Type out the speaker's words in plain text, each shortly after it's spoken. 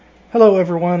Hello,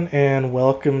 everyone, and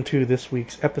welcome to this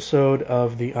week's episode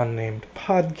of the Unnamed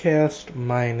Podcast.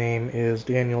 My name is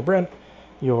Daniel Brent,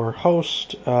 your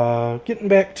host. Getting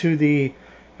back to the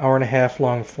hour and a half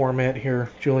long format here,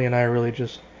 Julie and I really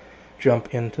just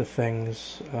jump into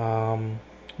things. I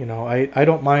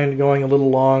don't mind going a little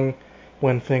long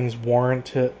when things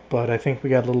warrant it, but I think we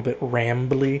got a little bit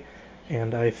rambly,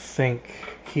 and I think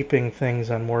keeping things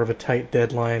on more of a tight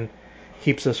deadline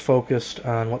keeps us focused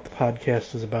on what the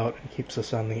podcast is about and keeps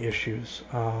us on the issues.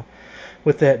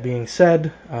 With that being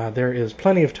said, there is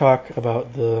plenty of talk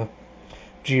about the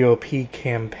GOP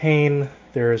campaign.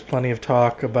 There is plenty of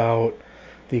talk about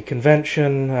the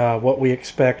convention, what we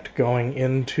expect going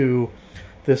into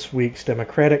this week's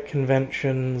Democratic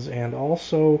conventions, and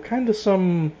also kind of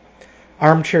some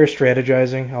armchair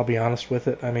strategizing, I'll be honest with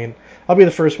it. I mean, I'll be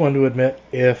the first one to admit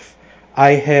if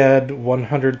I had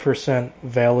 100%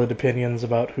 valid opinions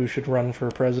about who should run for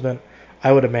president,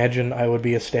 I would imagine I would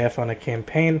be a staff on a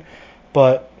campaign.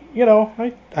 But,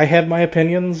 I have my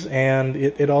opinions, and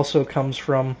it also comes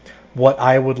from what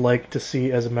I would like to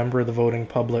see as a member of the voting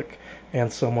public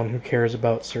and someone who cares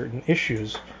about certain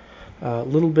issues. A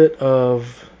little bit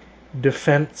of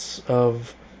defense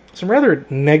of some rather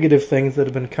negative things that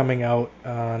have been coming out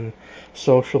on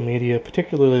social media,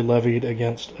 particularly levied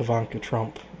against Ivanka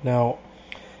Trump. Now,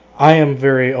 I am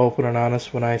very open and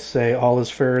honest when I say all is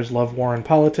fair is love, war, and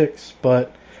politics,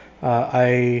 but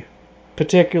I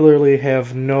particularly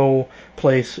have no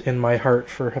place in my heart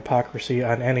for hypocrisy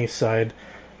on any side.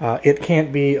 It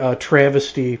can't be a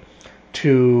travesty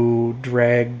to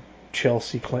drag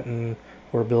Chelsea Clinton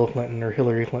or Bill Clinton or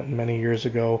Hillary Clinton many years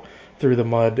ago through the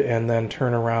mud and then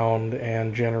turn around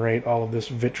and generate all of this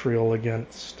vitriol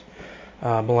against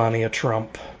Melania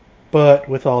Trump. But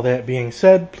with all that being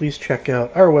said, please check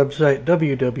out our website,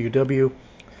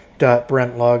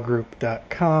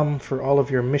 www.brentlawgroup.com, for all of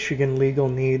your Michigan legal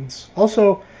needs.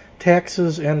 Also,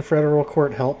 taxes and federal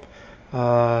court help.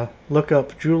 Look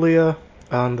up Julia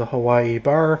on the Hawaii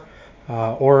bar,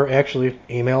 or actually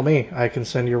email me. I can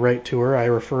send you right to her. I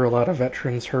refer a lot of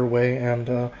veterans her way and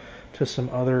to some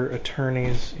other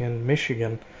attorneys in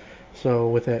Michigan. So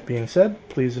with that being said,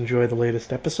 please enjoy the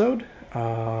latest episode.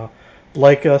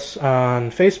 Like us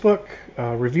on Facebook,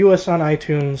 review us on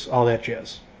iTunes, all that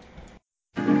jazz.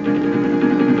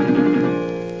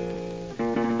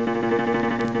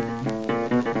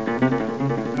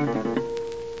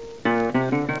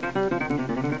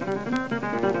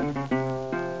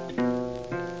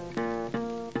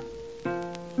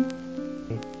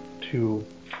 To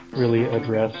really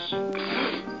address.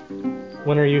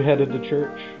 When are you headed to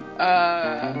church?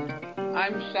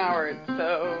 I'm showered,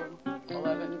 so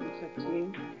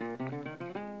 11:15.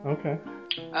 Okay.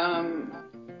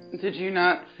 Did you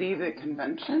not see the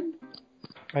convention?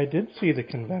 I did see the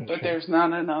convention. But there's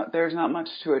not much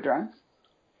to address.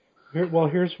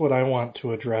 Here's what I want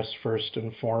to address first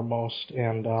and foremost,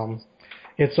 and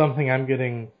it's something I'm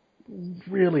getting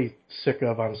really sick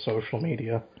of on social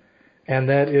media, and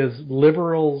that is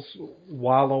liberals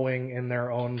wallowing in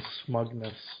their own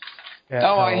smugness.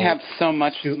 I have so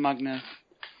much smugness.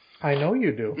 I know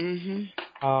you do. Mm-hmm.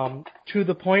 To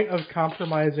the point of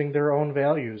compromising their own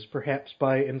values, perhaps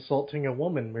by insulting a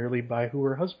woman merely by who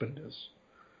her husband is.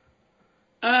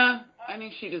 I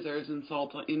think she deserves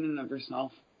insult in and of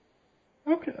herself.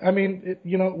 Okay. I mean,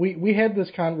 we had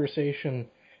this conversation,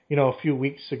 a few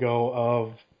weeks ago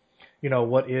of,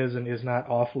 what is and is not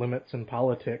off limits in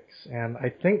politics. And I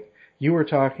think you were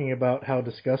talking about how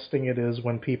disgusting it is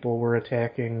when people were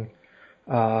attacking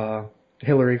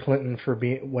Hillary Clinton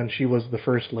when she was the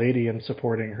first lady and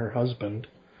supporting her husband.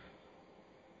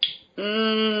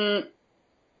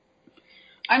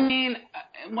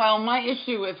 My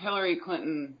issue with Hillary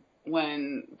Clinton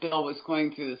when Bill was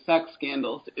going through the sex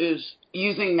scandals is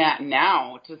using that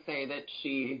now to say that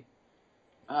she,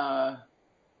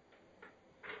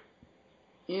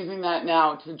 using that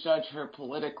now to judge her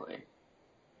politically.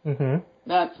 Mm-hmm.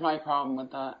 That's my problem with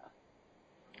that.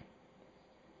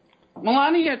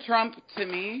 Melania Trump, to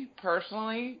me,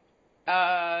 personally,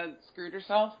 screwed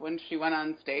herself when she went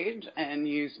on stage and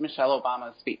used Michelle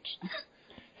Obama's speech.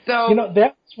 So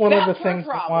that's one of the things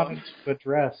I wanted to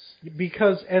address.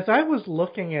 Because as I was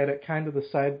looking at it kind of the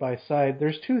side by side,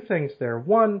 there's two things there.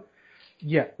 One,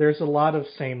 there's a lot of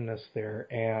sameness there.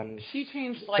 And she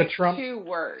changed 2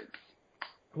 words.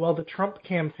 Well, the Trump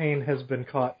campaign has been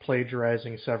caught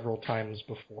plagiarizing several times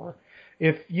before.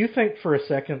 If you think for a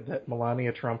second that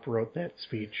Melania Trump wrote that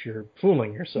speech, you're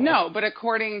fooling yourself. No, but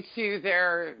according to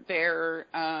their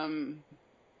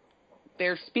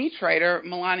speechwriter,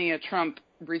 Melania Trump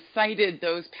recited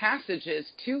those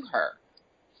passages to her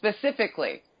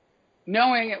specifically.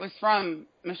 knowing it was from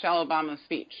Michelle Obama's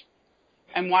speech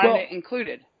and wanted it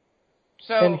included.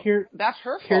 So that's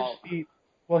her fault.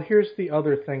 Here's the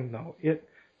other thing, though.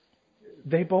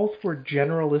 They both were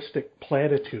generalistic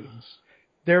platitudes.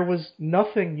 There was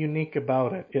nothing unique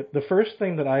about it. The first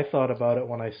thing that I thought about it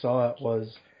when I saw it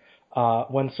was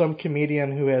when some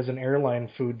comedian who has an airline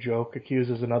food joke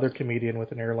accuses another comedian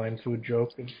with an airline food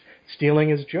joke of stealing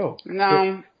his joke.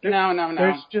 No.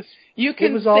 There's just, you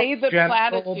can say the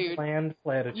platitude. Bland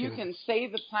platitudes. You can say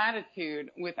the platitude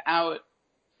without,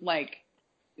 like,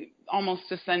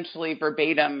 almost essentially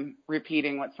verbatim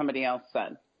repeating what somebody else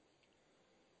said.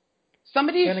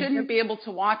 Somebody shouldn't be able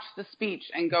to watch the speech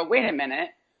and go, wait a minute,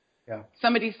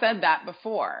 somebody said that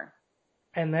before.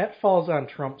 And that falls on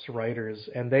Trump's writers,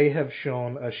 and they have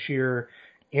shown a sheer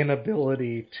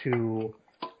inability to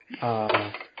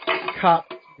cop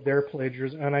their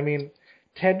plagiarism. And I mean,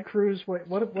 Ted Cruz, what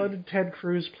did Ted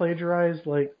Cruz plagiarize?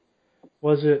 Like,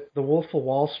 was it The Wolf of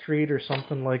Wall Street or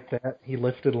something like that? He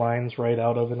lifted lines right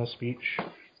out of in a speech.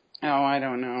 Oh, I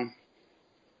don't know.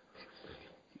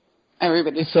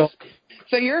 Everybody. So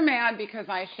you're mad because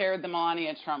I shared the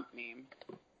Melania Trump meme?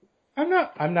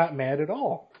 I'm not mad at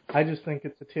all. I just think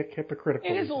it's a tick hypocritical.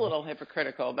 It is a little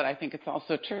hypocritical, but I think it's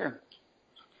also true.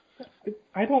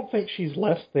 I don't think she's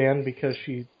less than because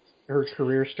her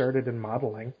career started in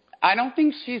modeling. I don't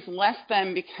think she's less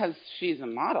than because she's a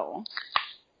model.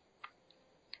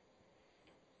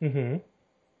 Mm-hmm.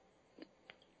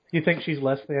 You think she's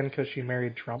less than because she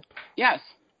married Trump? Yes.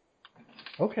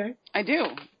 Okay. I do.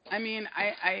 I mean,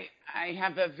 I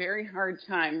have a very hard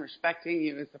time respecting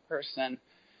you as a person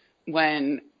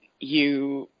when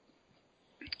you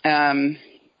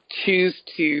choose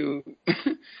to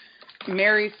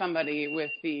marry somebody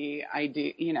with the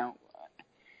idea,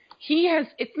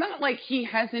 it's not like he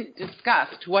hasn't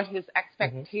discussed what his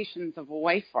expectations of a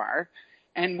wife are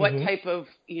and what type of,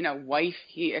 wife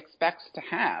he expects to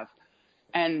have.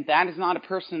 And that is not a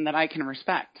person that I can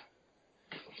respect.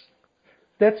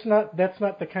 That's not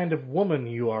the kind of woman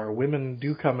you are. Women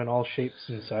do come in all shapes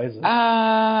and sizes.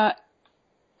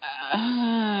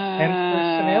 And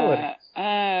personalities.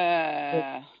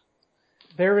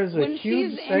 There is a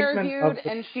huge segment of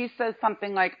and she says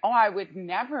something like, "Oh, I would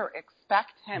never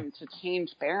expect him to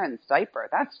change Barron's diaper.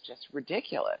 That's just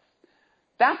ridiculous.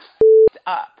 That's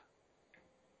up."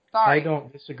 Sorry. I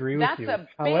don't disagree with you. That's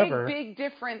However, big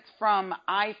difference from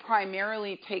I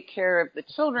primarily take care of the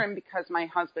children because my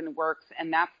husband works,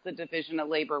 and that's the division of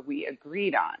labor we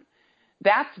agreed on.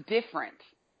 That's different.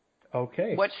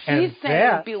 Okay. What she's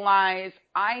saying belies,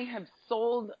 I have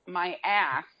sold my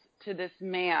ass to this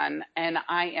man, and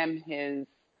I am his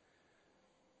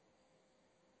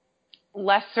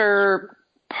lesser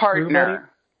partner.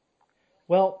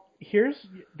 Well,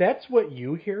 that's what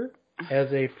you hear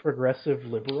as a progressive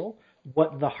liberal.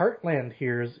 What the Heartland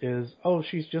hears is, oh,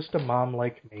 she's just a mom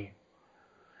like me.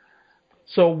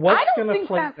 So what's going to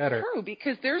play better? I don't think that's true,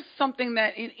 because there's something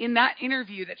that in that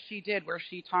interview that she did where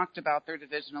she talked about their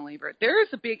division of labor, there is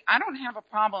I don't have a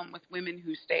problem with women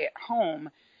who stay at home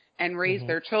and raise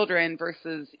their children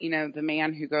versus, the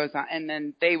man who goes on, and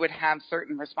then they would have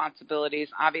certain responsibilities,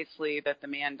 obviously, that the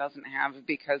man doesn't have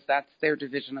because that's their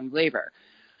division of labor.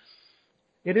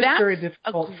 It is very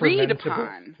difficult for men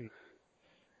to.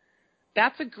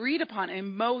 That's agreed upon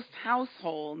in most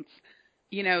households.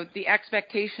 The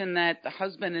expectation that the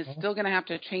husband is still going to have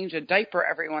to change a diaper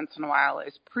every once in a while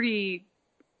is pretty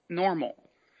normal.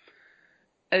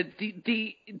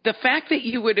 The fact that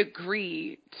you would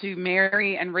agree to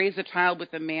marry and raise a child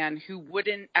with a man who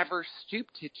wouldn't ever stoop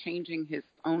to changing his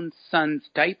own son's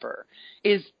diaper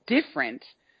is different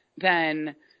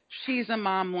than she's a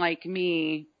mom like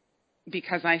me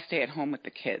because I stay at home with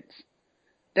the kids.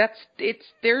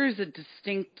 There is a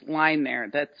distinct line there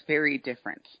that's very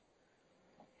different.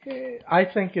 I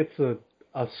think it's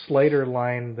a slighter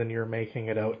line than you're making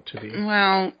it out to be.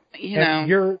 Well,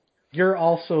 You're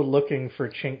also looking for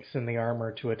chinks in the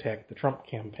armor to attack the Trump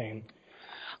campaign.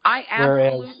 I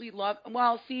absolutely love.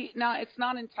 Well, see, now it's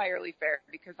not entirely fair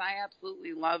because I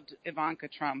absolutely loved Ivanka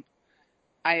Trump.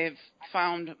 I have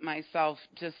found myself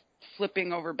just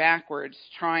flipping over backwards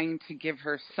trying to give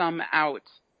her some out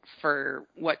for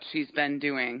what she's been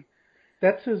doing.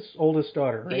 That's his oldest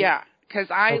daughter, right? Yeah,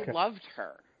 because I loved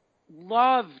her.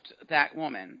 Loved that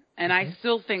woman. And I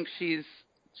still think she's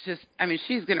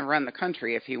going to run the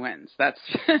country if he wins.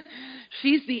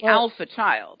 She's the alpha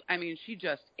child. I mean, she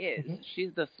just is.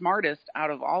 She's the smartest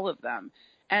out of all of them.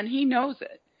 And he knows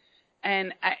it.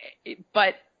 And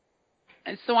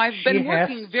so I've been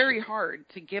working very hard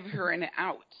to give her an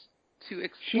out, to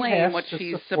explain what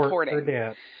she's supporting. Her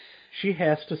dad. She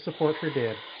has to support her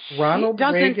dad. She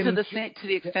doesn't to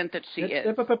the extent that she is.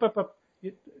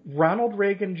 Ronald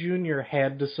Reagan Jr.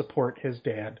 had to support his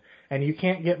dad, and you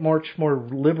can't get much more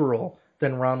liberal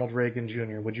than Ronald Reagan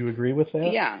Jr. Would you agree with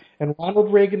that? Yeah. And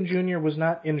Ronald Reagan Jr. was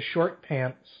not in short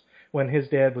pants when his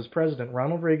dad was president.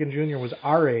 Ronald Reagan Jr. was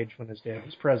our age when his dad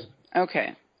was president.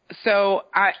 Okay. So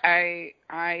I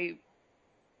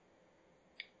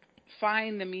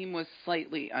find the meme was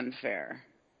slightly unfair.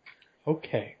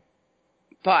 Okay.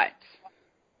 But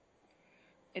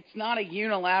it's not a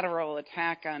unilateral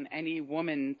attack on any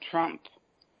woman Trump.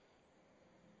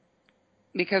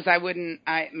 Because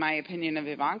my opinion of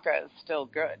Ivanka is still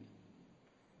good.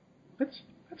 That's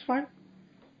fine.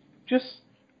 Just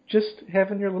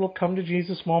having your little come to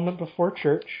Jesus moment before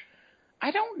church.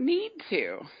 I don't need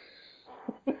to.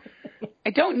 I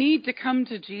don't need to come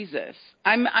to Jesus.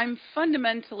 I'm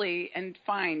fundamentally, and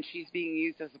fine, she's being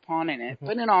used as a pawn in it,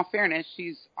 but in all fairness,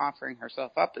 she's offering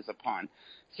herself up as a pawn.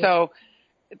 So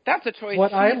that's a choice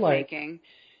she's making.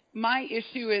 My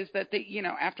issue is that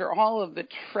after all of the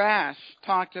trash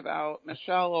talked about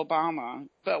Michelle Obama,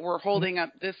 but we're holding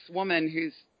up this woman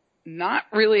who's not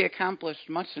really accomplished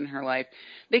much in her life.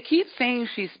 They keep saying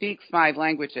she speaks 5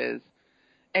 languages,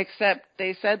 except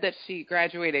they said that she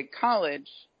graduated college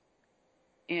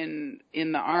in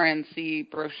the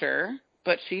RNC brochure,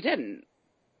 but she didn't.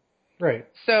 Right.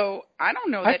 So I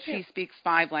don't know that she speaks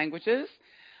 5 languages.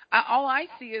 All I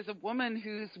see is a woman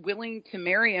who's willing to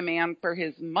marry a man for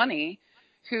his money,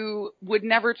 who would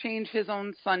never change his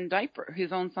own son's diaper.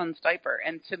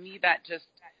 And to me, that just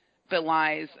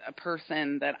belies a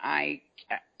person that I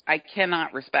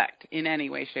cannot respect in any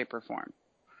way, shape, or form.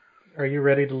 Are you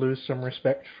ready to lose some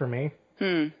respect for me?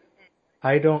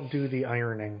 I don't do the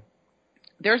ironing.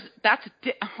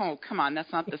 Oh, come on.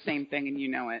 That's not the same thing, and you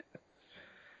know it.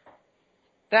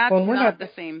 That's not the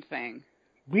same thing.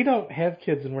 We don't have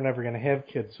kids, and we're never going to have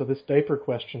kids, so this diaper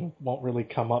question won't really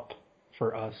come up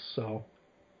for us. So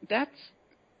that's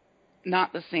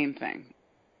not the same thing.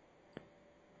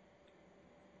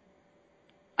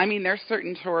 I mean, there's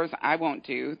certain chores I won't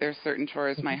do. There's certain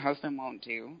chores my husband won't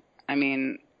do. I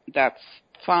mean, that's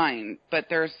fine, but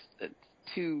there's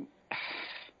two.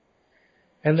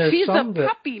 And there's she's some a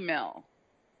puppy mill.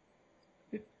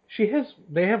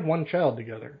 They have one child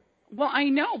together. Well, I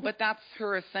know, but that's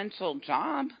her essential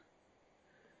job.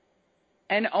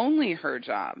 And only her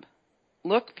job.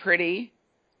 Look pretty.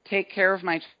 Take care of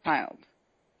my child.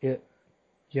 It's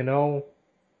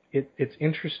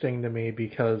interesting to me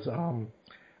because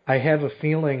I have a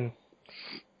feeling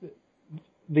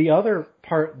the other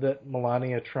part that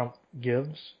Melania Trump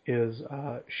gives is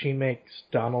she makes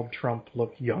Donald Trump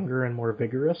look younger and more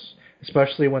vigorous,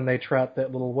 especially when they trot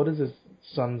that little, what is his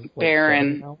son's, like,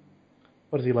 Barron. 7 now?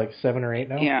 What is he, like 7 or 8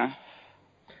 now? Yeah.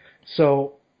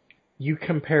 So you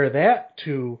compare that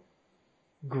to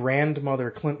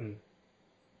grandmother Clinton.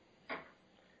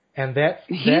 And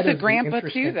he's a grandpa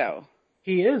too, though.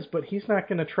 He is, but he's not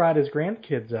going to trot his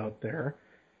grandkids out there.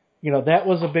 That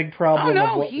was a big problem. Oh,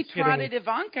 no, he trotted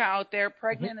Ivanka out there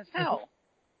pregnant as hell.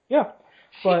 Yeah.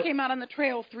 She came out on the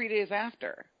trail 3 days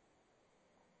after.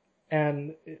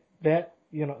 And that's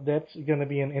going to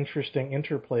be an interesting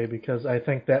interplay because I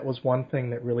think that was one thing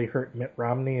that really hurt Mitt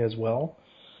Romney as well.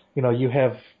 You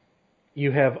have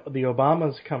the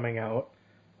Obamas coming out,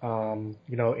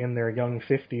 in their young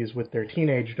 50s with their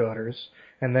teenage daughters,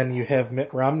 and then you have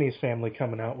Mitt Romney's family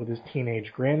coming out with his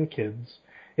teenage grandkids.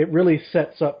 It really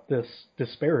sets up this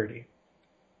disparity.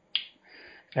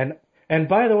 And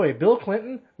by the way, Bill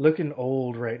Clinton looking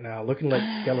old right now, looking like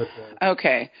Skeletor.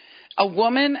 Okay. A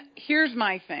woman, here's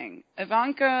my thing.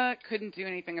 Ivanka couldn't do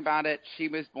anything about it. She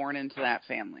was born into that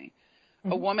family.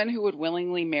 Mm-hmm. A woman who would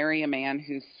willingly marry a man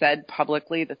who said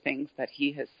publicly the things that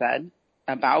he has said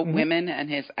about mm-hmm. women and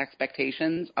his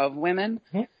expectations of women,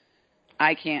 mm-hmm.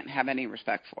 I can't have any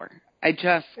respect for. I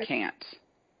just can't.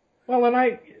 Well,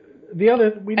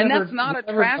 that's not a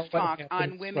trash talk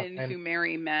on women who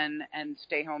marry men and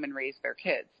stay home and raise their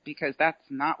kids, because that's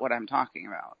not what I'm talking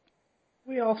about.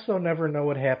 We also never know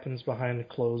what happens behind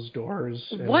closed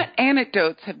doors. What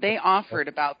anecdotes have they offered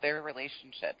about their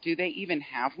relationship? Do they even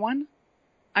have one?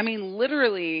 I mean,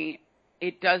 literally,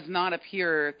 it does not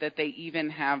appear that they even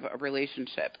have a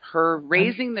relationship. Her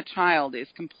raising the child is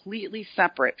completely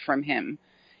separate from him.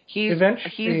 He's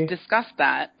discussed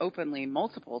that openly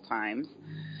multiple times.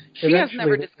 She has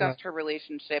never discussed her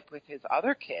relationship with his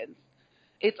other kids.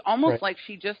 It's almost like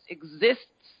she just exists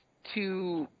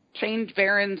to change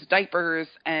Barron's diapers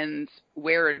and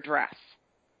wear a dress.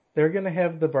 They're going to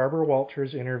have the Barbara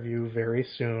Walters interview very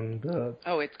soon.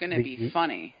 It's going to be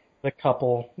funny. The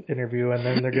couple interview, and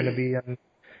then they're going to be in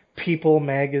People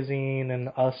Magazine and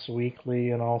Us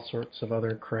Weekly and all sorts of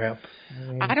other crap.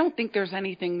 I don't think there's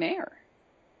anything there.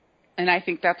 And I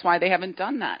think that's why they haven't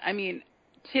done that. I mean,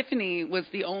 Tiffany was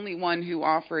the only one who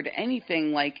offered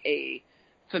anything like a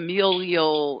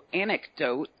familial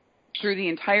anecdote through the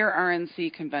entire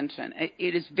RNC convention.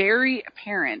 It is very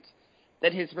apparent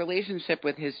that his relationship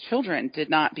with his children did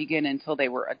not begin until they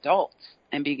were adults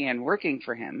and began working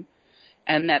for him,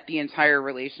 and that the entire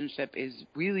relationship is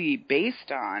really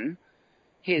based on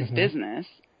his business,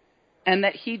 and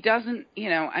that he doesn't,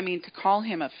 to call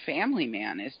him a family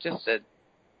man is just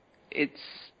it's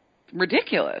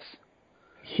ridiculous.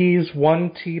 He's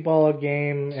one T-ball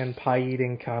game and pie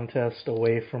eating contest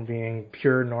away from being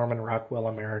pure Norman Rockwell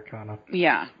Americana.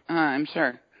 Yeah, I'm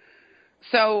sure.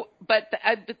 So, but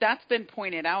that's been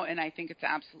pointed out, and I think it's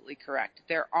absolutely correct.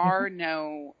 There are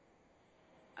no.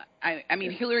 I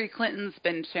mean, Hillary Clinton's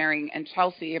been sharing, and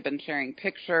Chelsea have been sharing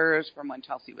pictures from when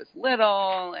Chelsea was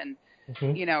little, and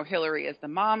Hillary is the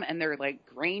mom, and they're like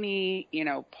grainy,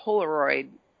 Polaroid,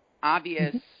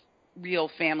 obvious,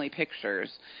 real family pictures.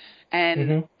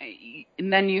 And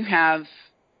then you have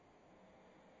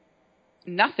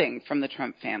nothing from the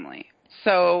Trump family.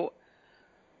 So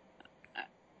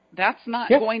that's not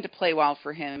going to play well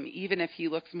for him, even if he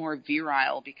looks more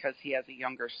virile because he has a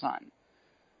younger son.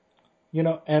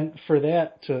 And for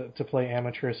that to play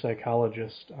amateur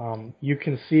psychologist, you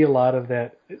can see a lot of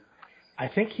that. I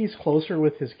think he's closer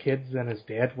with his kids than his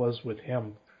dad was with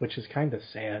him, which is kind of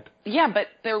sad. Yeah, but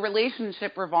their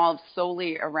relationship revolves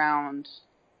solely around...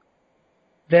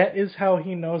 That is how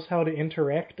he knows how to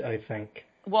interact, I think.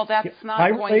 Well, that's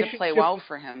not going to play well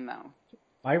for him, though.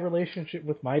 My relationship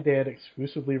with my dad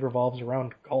exclusively revolves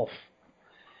around golf.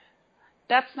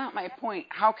 That's not my point.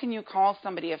 How can you call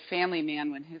somebody a family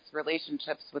man when his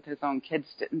relationships with his own kids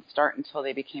didn't start until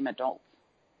they became adults?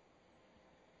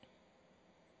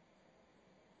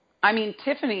 I mean,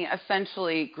 Tiffany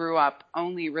essentially grew up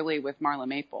only really with Marla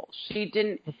Maple.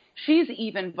 She's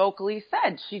even vocally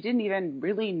said she didn't even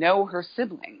really know her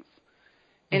siblings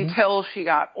until she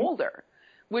got older,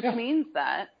 which means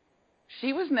that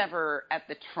she was never at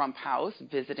the Trump house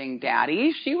visiting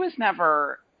daddy. She was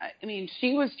never,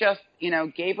 she was just,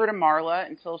 gave her to Marla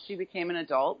until she became an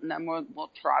adult, and then we'll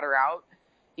trot her out,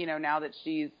 now that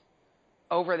she's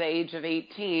over the age of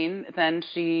 18, then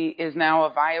she is now a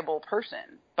viable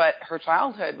person. But her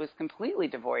childhood was completely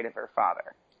devoid of her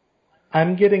father.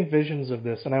 I'm getting visions of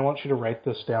this, and I want you to write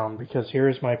this down, because here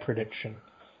is my prediction.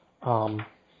 And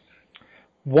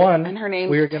her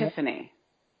name's Tiffany.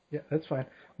 Yeah, that's fine.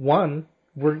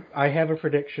 I have a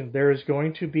prediction. There is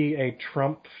going to be a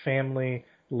Trump family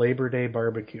Labor Day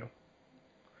barbecue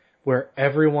where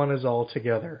everyone is all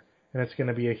together, and it's going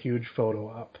to be a huge photo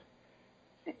op.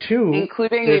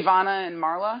 Including Ivana and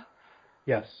Marla?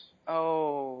 Yes.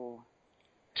 Oh.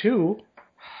 2,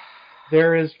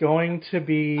 there is going to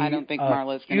be... I don't think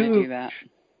Marla's going to do that.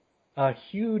 A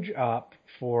huge op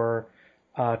for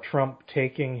Trump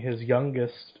taking his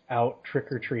youngest out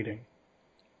trick-or-treating.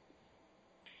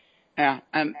 Yeah,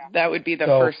 that would be the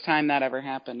first time that ever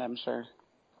happened, I'm sure.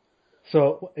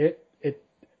 So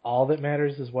all that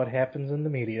matters is what happens in the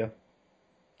media.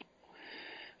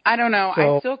 I don't know.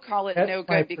 So I still call it no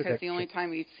good because prediction. the only time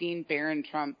we've seen Barron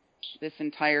Trump this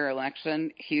entire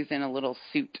election, he's in a little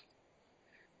suit.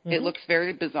 It looks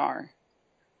very bizarre.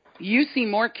 You see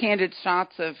more candid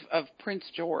shots of Prince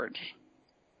George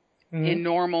in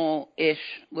normal-ish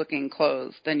looking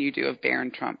clothes than you do of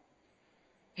Barron Trump.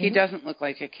 He doesn't look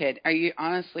like a kid. Are you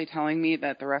honestly telling me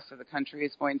that the rest of the country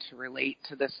is going to relate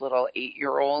to this little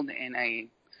 8-year-old in a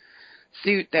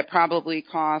suit that probably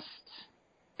costs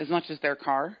as much as their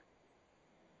car?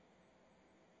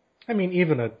 I mean,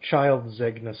 even a child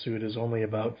Zegna suit is only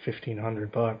about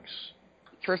 $1,500.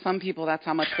 For some people, that's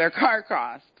how much their car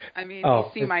costs. I mean, you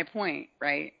see my point,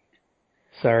 right?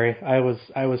 Sorry, I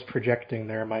was projecting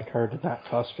there. My car did not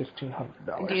cost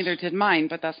 $1,500. Neither did mine,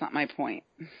 but that's not my point.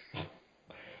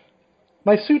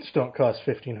 My suits don't cost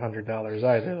 $1,500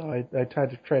 either, though. I try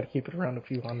to keep it around a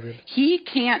few hundred. He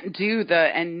can't do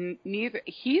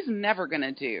he's never going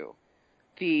to do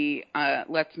the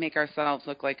let's make ourselves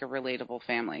look like a relatable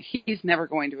family. He's never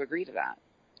going to agree to that.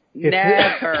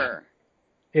 Never.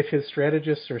 If his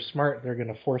strategists are smart, they're going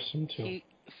to force him to.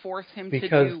 Force him to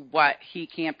do what? He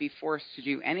can't be forced to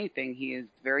do anything. He has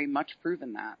very much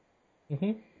proven that.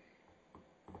 Mm-hmm.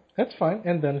 That's fine,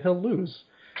 and then he'll lose.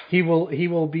 He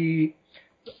will be...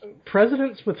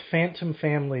 Presidents with phantom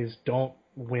families don't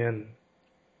win.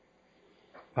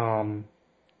 And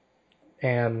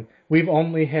we've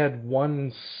only had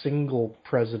one single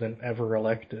president ever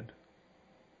elected.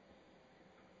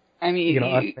 I mean,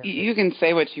 unfamiliar. you can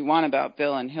say what you want about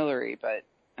Bill and Hillary, but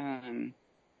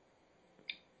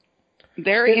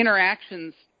their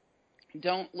interactions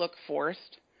don't look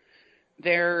forced.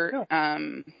 Their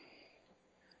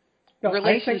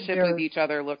relationship with each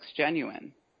other looks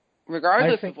genuine,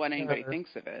 regardless of what anybody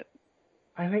thinks of it.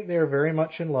 I think they are very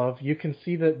much in love. You can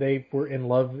see that they were in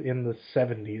love in the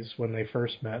 70s when they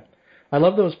first met. I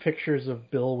love those pictures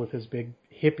of Bill with his big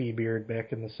hippie beard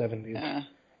back in the 70s.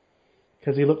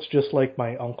 Because he looks just like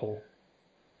my uncle.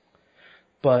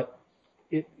 But,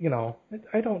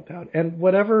 I don't doubt. And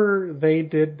whatever they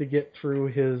did to get through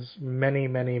his many,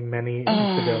 many, many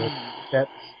infidelities,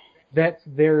 that's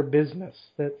their business.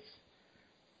 That's,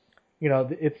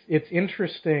 it's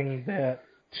interesting that,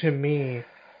 to me,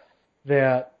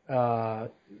 that, the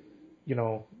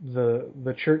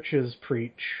churches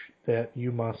preach that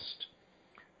you must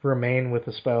remain with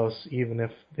a spouse even if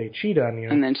they cheat on you.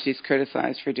 And then she's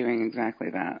criticized for doing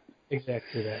exactly that.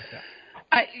 Exactly that,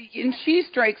 yeah. And she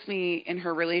strikes me in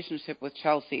her relationship with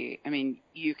Chelsea. I mean,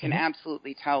 you can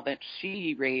absolutely tell that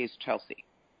she raised Chelsea.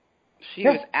 She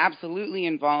was absolutely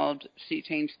involved. She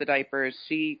changed the diapers.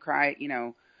 She cried,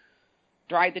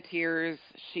 dried the tears.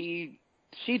 She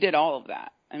did all of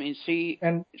that. I mean, she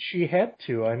had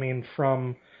to. I mean,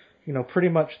 from, pretty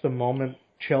much the moment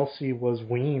Chelsea was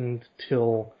weaned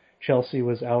till Chelsea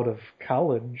was out of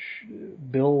college,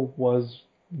 Bill was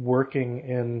working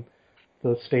in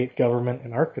the state government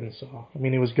in Arkansas. I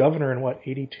mean, he was governor in,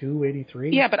 82,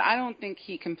 83? Yeah, but I don't think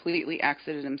he completely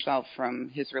exited himself from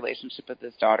his relationship with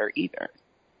his daughter either.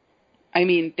 I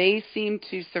mean, they seem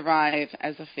to survive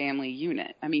as a family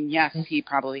unit. I mean, yes, he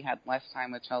probably had less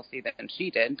time with Chelsea than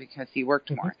she did because he worked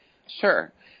more.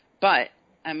 Sure. But,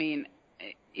 I mean,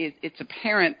 it's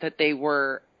apparent that they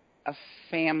were a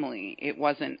family. It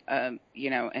wasn't, an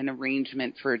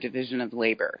arrangement for a division of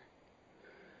labor,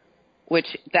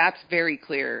 which that's very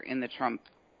clear in the Trump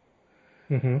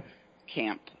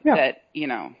camp. Yeah.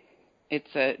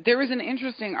 That, there was an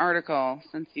interesting article,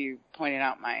 since you pointed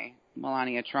out my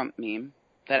Melania Trump meme,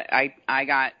 that I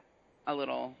got a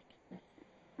little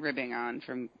ribbing on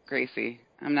from Gracie.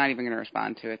 I'm not even going to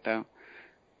respond to it, though.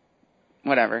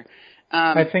 Whatever.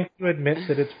 I think you admit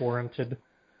that it's warranted.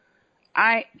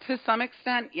 To some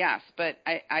extent, yes, but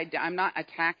I'm not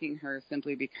attacking her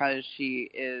simply because she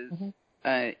is,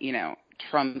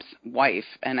 Trump's wife,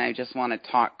 and I just want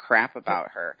to talk crap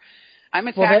about her. I'm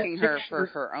attacking her for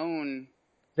her own.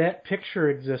 That picture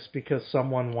exists because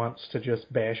someone wants to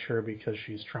just bash her because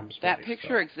she's Trump's wife. That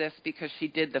picture exists because she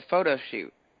did the photo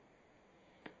shoot.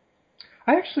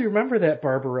 I actually remember that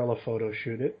Barbarella photo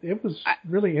shoot. It was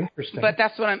really interesting. But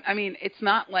that's what it's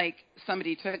not like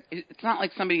somebody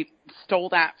stole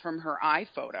that from her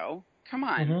iPhoto. Come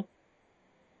on.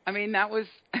 I mean, that was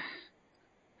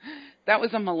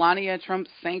a Melania Trump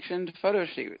sanctioned photo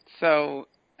shoot. So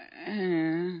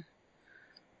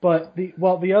But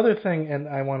the other thing, and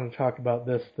I want to talk about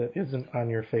this that isn't on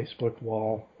your Facebook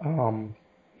wall,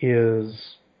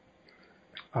 is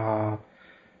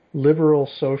liberal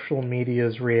social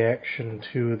media's reaction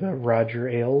to the Roger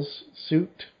Ailes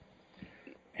suit.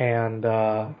 And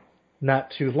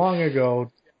not too long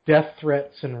ago, death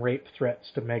threats and rape threats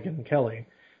to Megyn Kelly,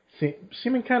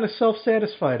 seeming kind of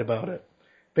self-satisfied about it.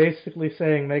 Basically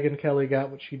saying Megyn Kelly got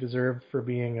what she deserved for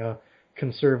being a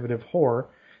conservative whore,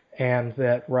 and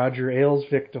that Roger Ailes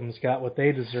victims got what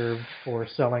they deserved for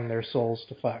selling their souls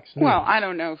to Fox News. Well, I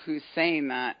don't know who's saying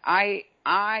that.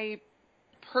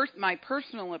 My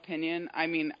personal opinion, I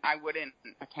mean, I wouldn't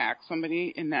attack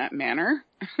somebody in that manner.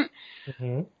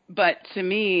 But to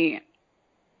me,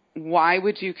 why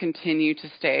would you continue to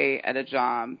stay at a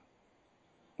job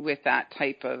with that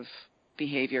type of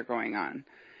behavior going on?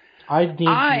 I need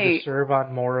you to serve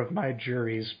on more of my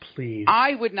juries, please.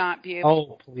 I would not be able.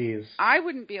 Oh, please. I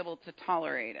wouldn't be able to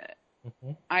tolerate it.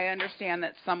 I understand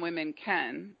that some women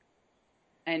can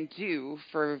and do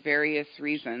for various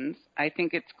reasons. I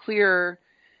think it's clear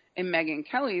in Megyn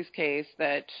Kelly's case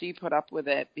that she put up with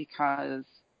it because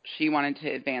she wanted to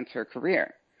advance her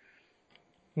career.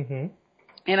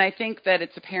 And I think that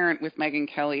it's apparent with Megyn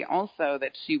Kelly also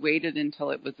that she waited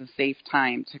until it was a safe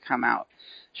time to come out.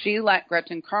 She let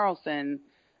Gretchen Carlson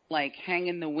hang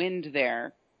in the wind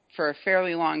there for a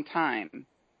fairly long time,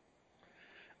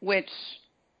 which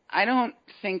I don't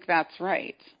think that's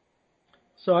right.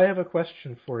 So I have a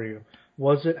question for you.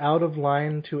 Was it out of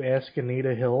line to ask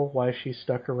Anita Hill why she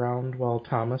stuck around while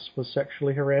Thomas was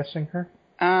sexually harassing her?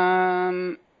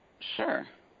 Sure.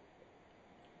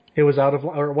 It was out of,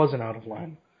 or it wasn't out of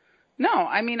line. No,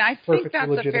 I mean, I think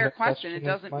that's a fair question. It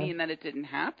doesn't mean that it didn't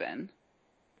happen.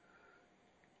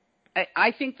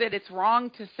 I think that it's wrong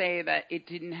to say that it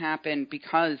didn't happen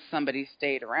because somebody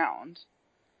stayed around.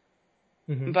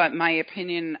 Mm-hmm. But my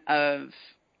opinion of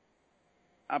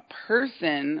a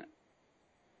person,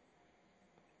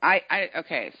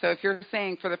 okay, so if you're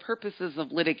saying for the purposes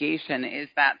of litigation, is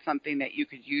that something that you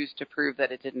could use to prove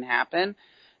that it didn't happen?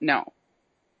 No.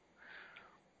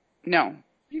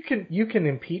 You can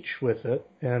impeach with it,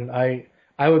 and I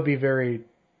would be very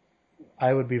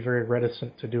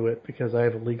reticent to do it because I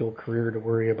have a legal career to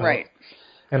worry about. Right.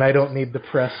 And I don't need the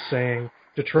press saying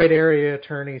Detroit area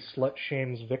attorney slut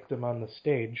shames victim on the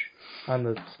stand.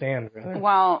 Rather.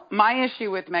 Well, my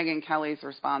issue with Megyn Kelly's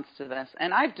response to this,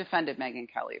 and I've defended Megyn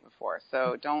Kelly before,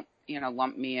 so don't,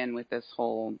 lump me in with this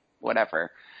whole whatever.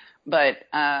 But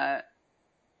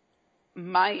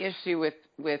my issue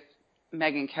with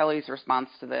Megyn Kelly's response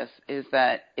to this is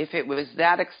that if it was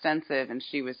that extensive and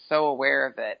she was so aware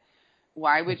of it,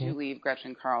 why would you leave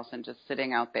Gretchen Carlson just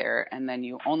sitting out there and then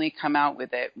you only come out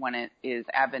with it when it is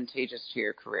advantageous to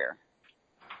your career?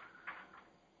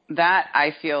 That,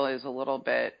 I feel, is a little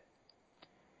bit...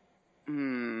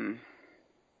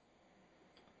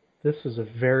 This is a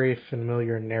very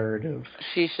familiar narrative.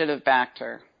 She should have backed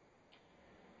her.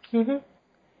 Mm-hmm.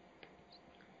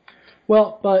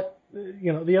 Well, but,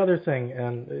 the other thing,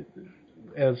 and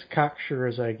as cocksure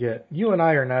as I get, you and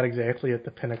I are not exactly at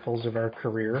the pinnacles of our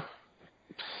career.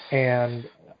 And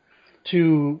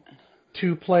to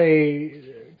play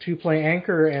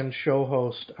anchor and show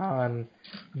host on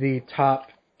the top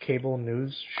cable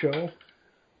news show,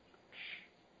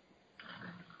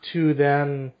 to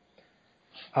then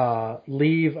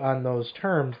leave on those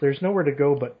terms, there's nowhere to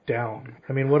go but down.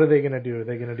 I mean, what are they going to do? Are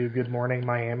they going to do Good Morning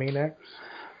Miami next?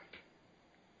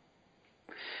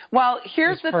 Well,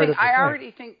 here's the thing. I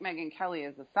already think Megyn Kelly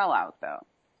is a sellout, though.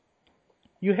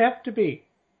 You have to be.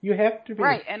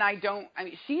 Right, and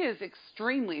she is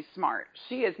extremely smart.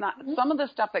 She is not, some of the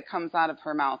stuff that comes out of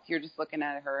her mouth, you're just looking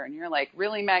at her and you're like,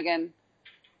 really, Megyn?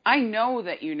 I know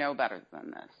that you know better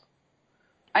than this.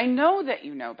 I know that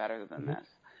you know better than this.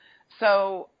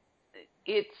 So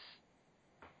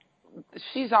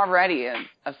she's already a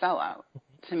sellout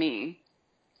to me.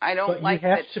 I don't but like you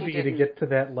have that to be to get to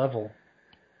that level.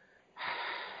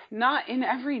 Not in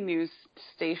every news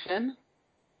station.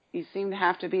 You seem to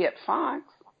have to be at Fox.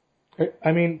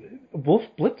 I mean, Wolf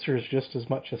Blitzer's just as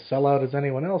much a sellout as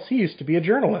anyone else. He used to be a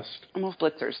journalist. Wolf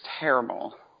Blitzer's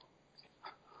terrible.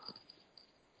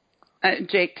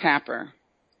 Jake Tapper.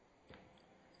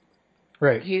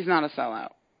 Right. He's not a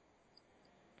sellout.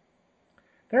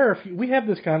 We have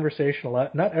this conversation a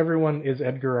lot. Not everyone is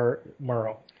Edgar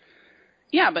Murrow.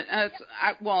 Yeah, but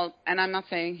and I'm not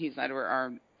saying he's Edward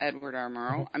R.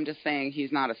 Murrow. I'm just saying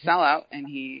he's not a sellout, and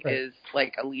he is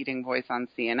like a leading voice on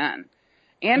CNN.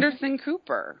 Anderson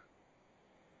Cooper,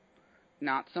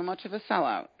 not so much of a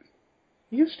sellout.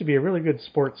 He used to be a really good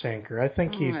sports anchor. I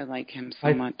think I like him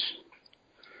so much.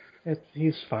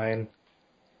 He's fine.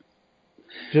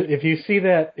 If you see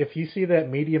that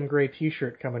medium gray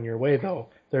T-shirt coming your way, though,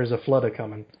 there's a flood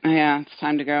coming. Yeah, it's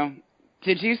time to go.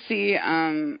 Did you see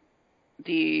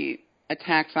the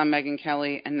attacks on Megyn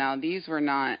Kelly? And now these were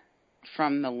not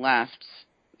from the left;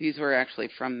 these were actually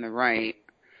from the right.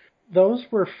 Those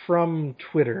were from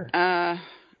Twitter. I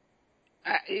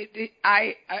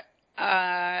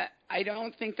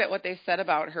don't think that what they said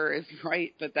about her is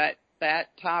right, but that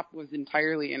top was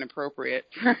entirely inappropriate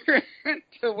for her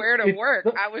to wear to work.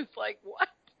 I was like, what?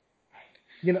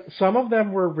 Some of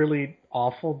them were really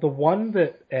awful. The one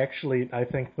that actually I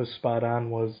think was spot on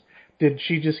was, did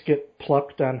she just get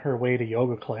plucked on her way to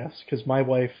yoga class? Because my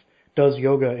wife does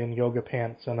yoga in yoga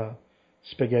pants and a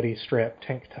spaghetti strap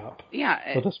tank top. Yeah.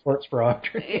 With a sports bra.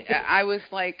 I was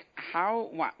like,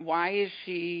 why is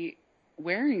she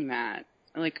wearing that?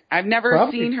 Like, I've never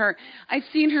seen her. I've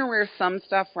seen her wear some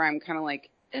stuff where I'm kind of like,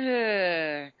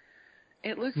 ugh.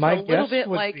 It looks a little bit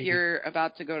like you're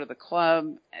about to go to the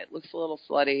club. It looks a little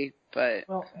slutty, but...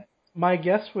 Well, my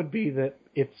guess would be that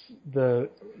it's the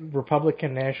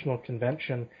Republican National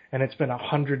Convention, and it's been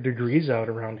 100 degrees out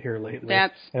around here lately.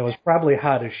 And it was probably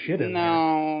hot as shit in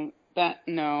there.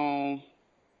 No.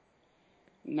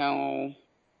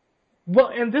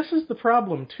 Well, and this is the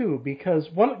problem, too, because,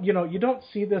 you don't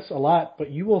see this a lot, but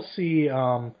you will see,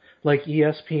 like,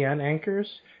 ESPN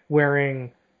anchors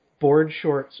wearing board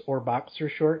shorts or boxer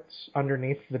shorts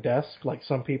underneath the desk. Like,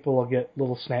 some people will get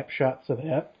little snapshots of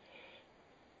that.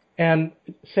 And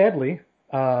sadly,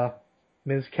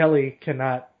 Ms. Kelly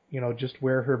cannot, just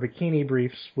wear her bikini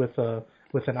briefs with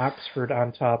an Oxford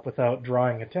on top without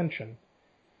drawing attention.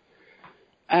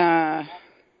 That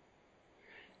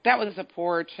was a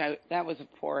poor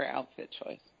outfit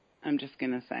choice. I'm just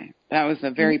going to say. That was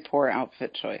a very poor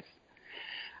outfit choice.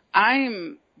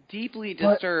 I'm deeply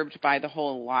disturbed by the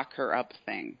whole lock her up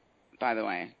thing, by the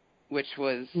way, which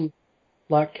was...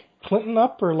 Lock Clinton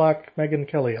up or lock Megyn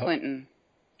Kelly up? Clinton.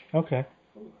 Okay.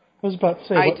 I was about to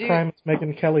say, what crime has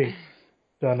Megyn Kelly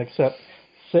done except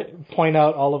point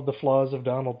out all of the flaws of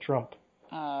Donald Trump?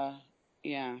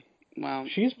 Yeah, well...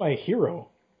 She's my hero.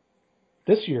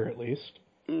 This year, at least.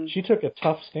 She took a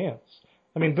tough stance.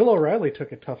 I mean, Bill O'Reilly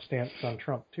took a tough stance on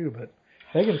Trump, too, but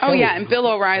Megyn Kelly... Oh, yeah, and Bill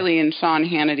O'Reilly and Sean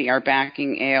Hannity are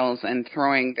backing Ailes and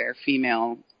throwing their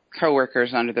female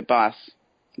coworkers under the bus.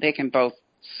 They can both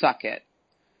suck it.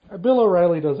 Bill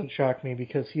O'Reilly doesn't shock me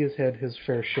because he has had his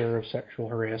fair share of sexual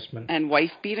harassment. And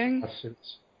wife-beating?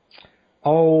 Lawsuits.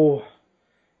 Oh,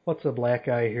 what's a black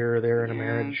eye here or there in a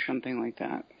marriage? Something like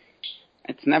that.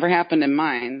 It's never happened in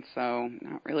mine, so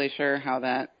not really sure how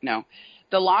that... No.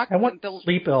 I once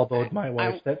sleep elbowed my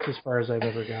wife. That's as far as I've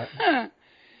ever gotten.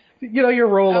 You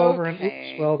roll over and,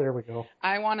 oops, well, there we go.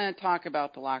 I want to talk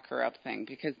about the lock her up thing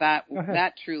because that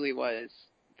truly was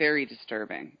very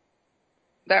disturbing.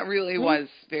 That really was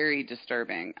very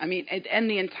disturbing. I mean, and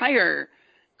the entire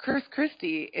Chris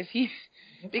Christie, if he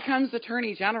becomes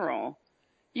Attorney General,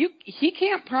 he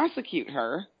can't prosecute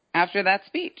her after that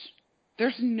speech.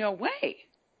 There's no way.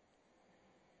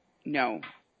 No,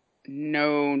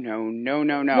 there's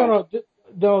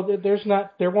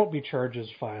not. There won't be charges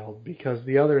filed because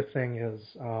the other thing is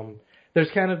there's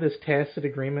kind of this tacit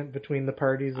agreement between the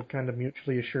parties of kind of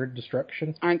mutually assured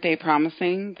destruction. Aren't they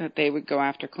promising that they would go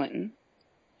after Clinton?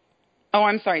 Oh,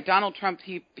 I'm sorry. Donald Trump,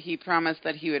 he promised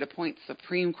that he would appoint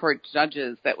Supreme Court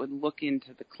judges that would look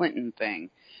into the Clinton thing,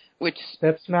 which...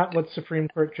 That's not what Supreme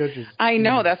Court judges do. I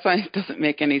know. That's why it doesn't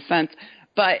make any sense.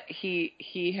 But he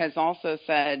has also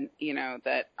said,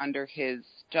 that under his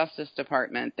Justice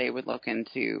Department, they would look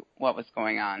into what was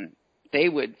going on. They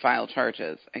would file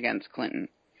charges against Clinton.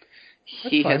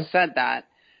 He has said that.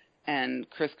 And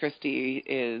Chris Christie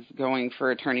is going for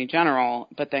Attorney General,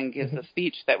 but then gives a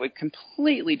speech that would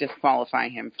completely disqualify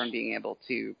him from being able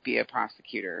to be a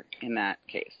prosecutor in that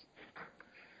case.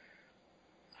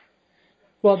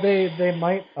 Well, they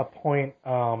might appoint,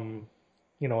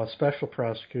 a special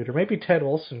prosecutor. Maybe Ted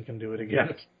Olson can do it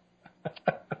again.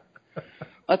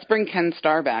 Let's bring Ken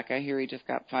Starr back. I hear he just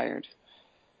got fired.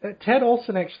 Ted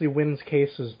Olson actually wins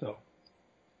cases, though.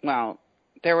 Well,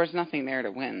 there was nothing there to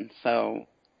win, so...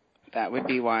 That would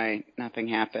be why nothing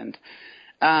happened.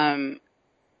 That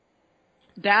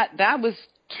was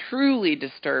truly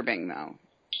disturbing, though.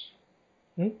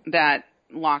 That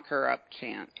lock her up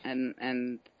chant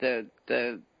and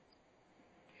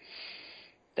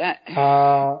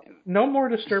no more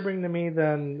disturbing to me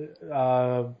than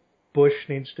Bush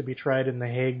needs to be tried in The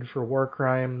Hague for war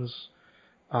crimes.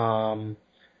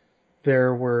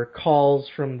 There were calls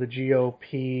from the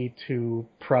GOP to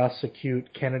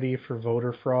prosecute Kennedy for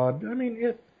voter fraud. I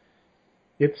mean,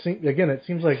 it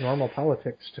seems like normal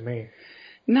politics to me.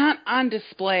 Not on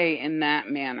display in that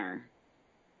manner.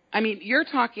 I mean, you're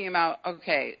talking about,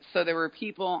 okay, so there were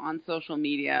people on social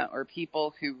media or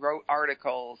people who wrote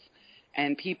articles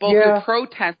and people who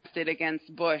protested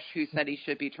against Bush who said he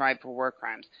should be tried for war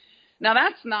crimes. Now,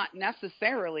 that's not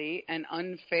necessarily an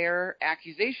unfair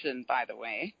accusation, by the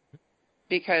way.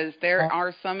 Because there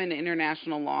are some in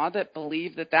international law that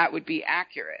believe that would be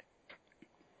accurate.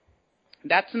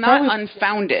 That's not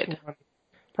unfounded.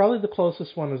 Probably the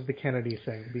closest one is the Kennedy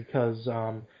thing, because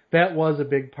that was a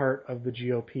big part of the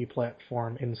GOP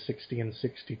platform in 60 and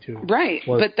 62. Right,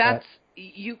 but that's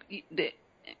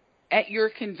at your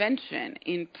convention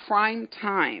in prime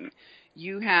time,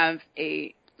 you have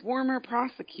a former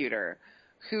prosecutor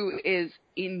who is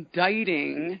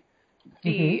indicting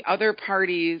the other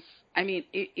parties. I mean,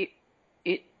 the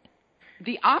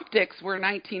optics were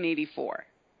 1984.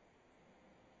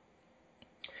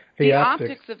 The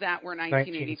optics of that were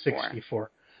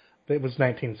 1984. It was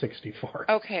 1964.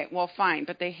 Okay, well, fine,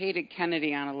 but they hated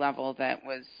Kennedy on a level that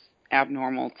was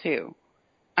abnormal too.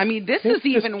 I mean, this is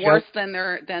even worse than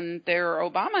their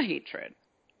Obama hatred.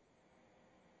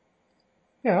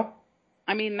 Yeah.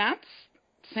 I mean, that's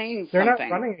saying They're something.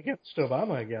 Not running against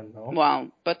Obama again, though. Well,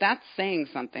 but that's saying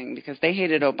something because they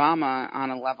hated Obama on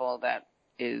a level that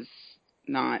is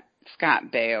not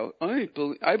Scott Baio. I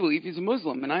believe he's a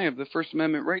Muslim and I have the First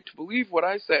Amendment right to believe what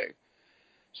I say.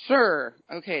 Sure.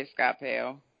 Okay, Scott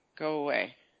Baio. Go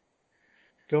away.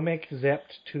 Go make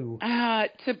Zapped 2.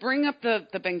 To bring up the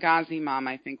Benghazi mom,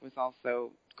 I think, was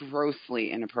also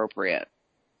grossly inappropriate.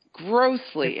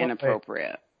 Grossly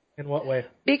inappropriate. In what way?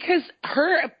 Because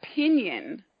her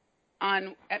opinion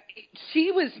on,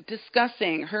 she was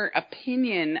discussing her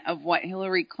opinion of what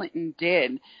Hillary Clinton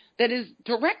did that is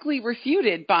directly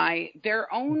refuted by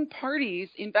their own party's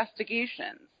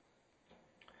investigations.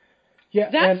 Yeah,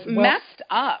 that's messed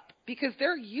up because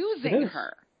they're using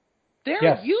her.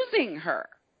 They're using her.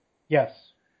 Yes.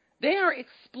 They are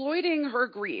exploiting her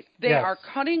grief. They are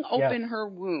cutting open her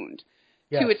wound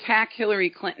to attack Hillary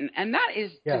Clinton, and that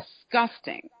is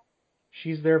disgusting.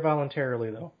 She's there voluntarily,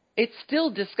 though. It's still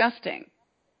disgusting.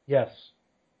 Yes.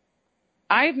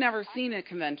 I've never seen a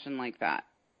convention like that.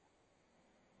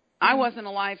 I wasn't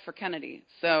alive for Kennedy,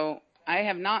 so I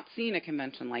have not seen a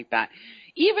convention like that.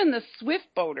 Even the Swift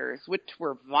boaters, which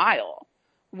were vile,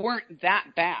 weren't that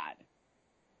bad.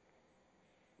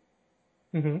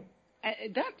 Mm-hmm.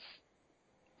 That's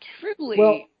truly...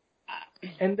 Well,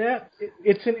 and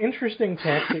it's an interesting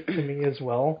tactic to me as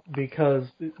well, because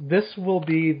this will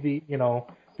be the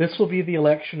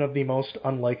election of the most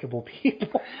unlikable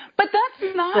people. But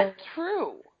that's not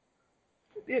true.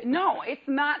 No, it's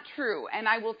not true, and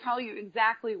I will tell you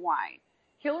exactly why.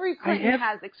 Hillary Clinton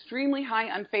has extremely high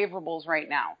unfavorables right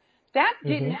now. That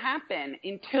didn't happen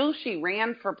until she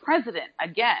ran for president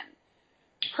again.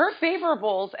 Her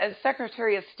favorables as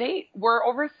Secretary of State were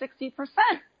over 60%.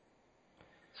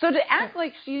 So to act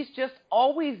like she's just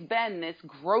always been this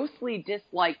grossly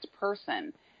disliked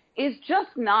person is just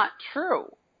not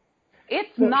true.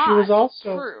 It's not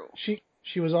true.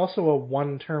 She was also a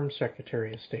one-term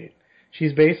Secretary of State.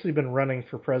 She's basically been running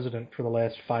for president for the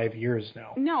last 5 years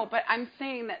now. No, but I'm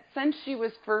saying that since she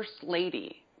was First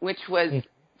Lady, which was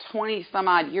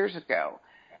 20-some-odd years ago,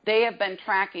 they have been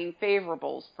tracking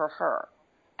favorables for her.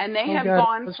 And they have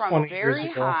gone from very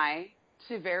high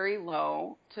to very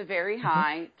low, to very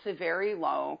high, to very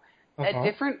low, at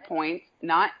different points,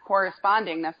 not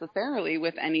corresponding necessarily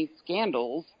with any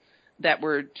scandals that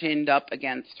were ginned up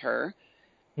against her.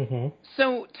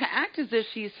 So to act as if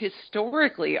she's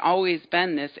historically always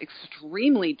been this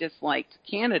extremely disliked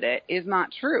candidate is not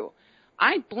true.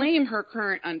 I blame her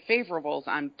current unfavorables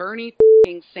on Bernie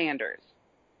Sanders.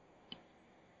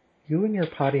 You and your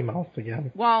potty mouth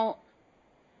again. Well,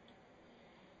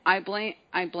 I blame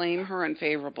her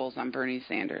unfavorables on Bernie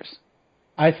Sanders.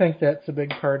 I think that's a big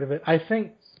part of it. I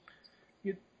think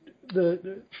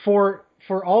for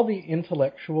all the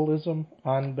intellectualism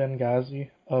on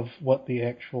Benghazi of what the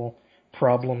actual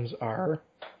problems are,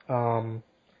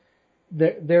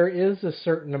 there is a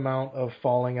certain amount of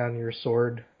falling on your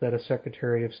sword that a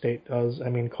Secretary of State does. I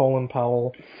mean, Colin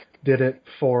Powell did it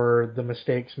for the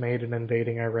mistakes made in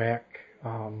invading Iraq.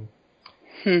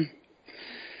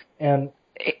 And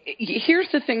here's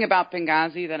the thing about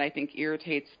Benghazi that I think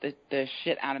irritates the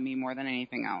shit out of me more than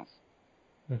anything else.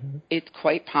 It's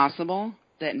quite possible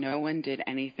that no one did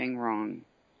anything wrong.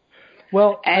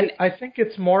 Well, I think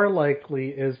it's more likely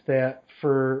is that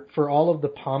for all of the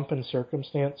pomp and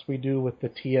circumstance we do with the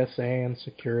TSA and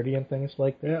security and things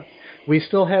like that, we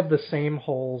still have the same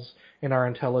holes in our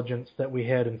intelligence that we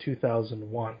had in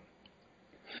 2001.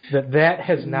 That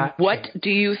has not What changed. do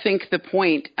you think the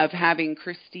point of having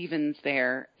Chris Stevens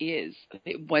there is?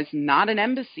 It was not an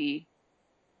embassy.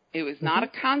 It was not a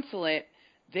consulate.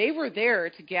 They were there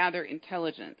to gather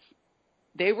intelligence.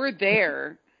 They were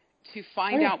there to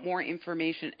find out more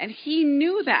information. And he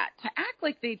knew that. To act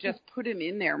like they just put him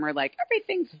in there and were like,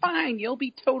 everything's fine, you'll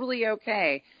be totally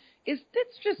okay,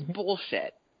 that's just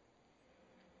bullshit.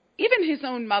 Even his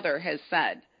own mother has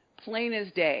said, plain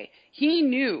as day, he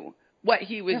knew what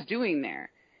he was doing there.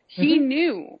 He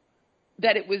knew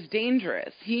that it was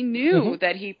dangerous. He knew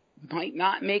that he might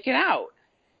not make it out.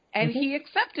 And he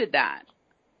accepted that.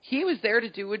 He was there to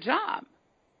do a job.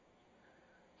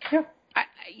 Yeah.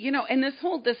 And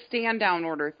the stand down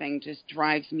order thing just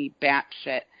drives me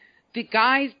batshit.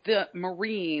 The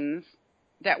Marines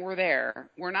that were there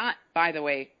were not, by the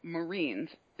way, Marines.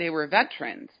 They were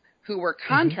veterans who were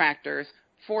contractors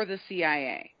for the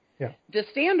CIA. Yeah. The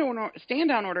stand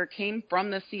down order came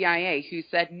from the CIA, who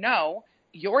said, no,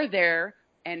 you're there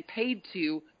and paid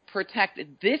to protect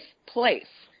this place.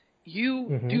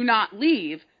 You do not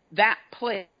leave that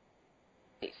place.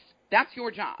 That's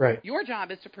your job. Right. Your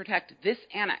job is to protect this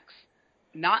annex,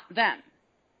 not them.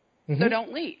 So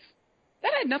don't leave.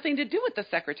 That had nothing to do with the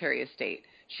Secretary of State.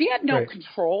 She had no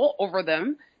control over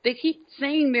them. They keep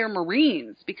saying they're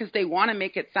Marines because they want to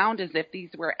make it sound as if these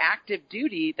were active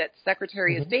duty, that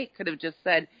Secretary of State could have just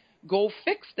said, go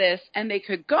fix this, and they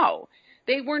could go.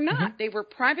 They were not. They were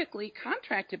privately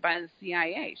contracted by the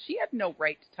CIA. She had no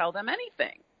right to tell them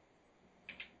anything.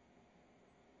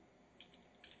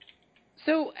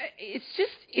 So it's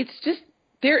just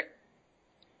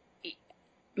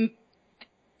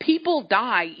People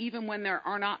die even when there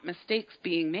are not mistakes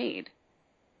being made.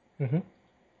 Mm-hmm.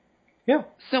 Yeah.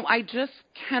 So I just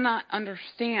cannot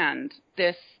understand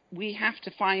this. We have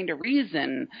to find a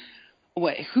reason.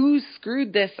 Who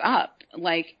screwed this up?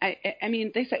 Like, I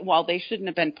mean, they say, well, they shouldn't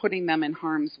have been putting them in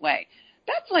harm's way.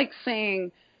 That's like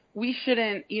saying we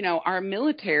shouldn't, our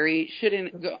military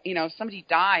shouldn't go, if somebody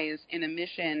dies in a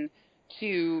mission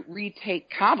to retake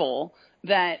Kabul,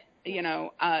 that,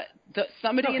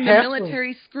 somebody in the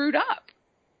military screwed up.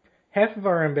 Half of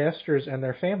our ambassadors and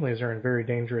their families are in very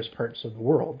dangerous parts of the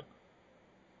world.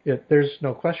 There's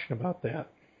no question about that.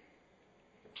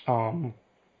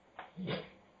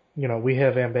 We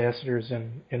have ambassadors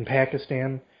in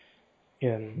Pakistan,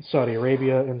 in Saudi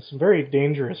Arabia, in some very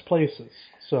dangerous places.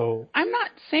 So I'm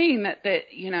not saying that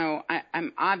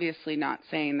I'm obviously not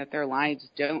saying that their lives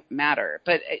don't matter,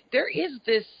 but there is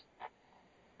this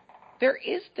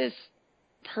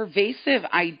pervasive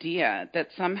idea that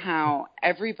somehow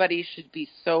everybody should be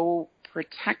so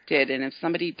protected, and if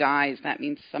somebody dies, that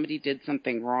means somebody did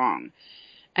something wrong.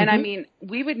 And I mean,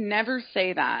 we would never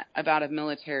say that about a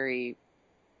military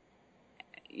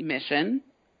mission,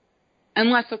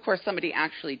 unless, of course, somebody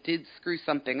actually did screw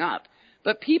something up.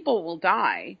 But people will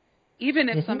die, even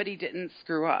if somebody didn't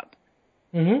screw up.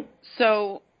 Mm-hmm.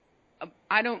 So,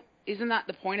 isn't that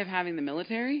the point of having the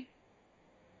military?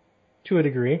 To a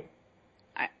degree.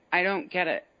 I don't get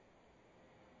it.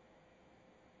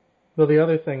 Well, the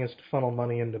other thing is to funnel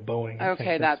money into Boeing.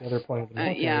 Okay, that's the other point of the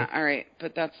military. Yeah, all right,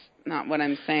 but that's not what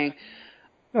I'm saying.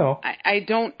 No, I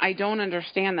don't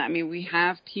understand that. I mean, we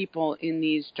have people in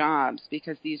these jobs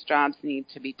because these jobs need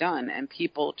to be done, and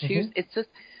people choose. It's the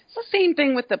same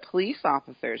thing with the police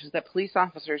officers. Is that police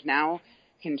officers now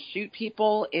can shoot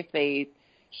people if they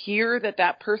hear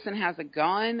that person has a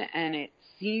gun and it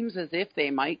seems as if they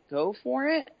might go for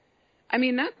it. I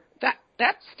mean,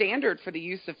 that standard for the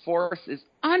use of force is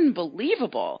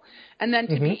unbelievable. And then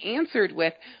to be answered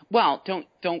with, well,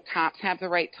 don't cops have the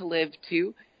right to live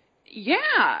too?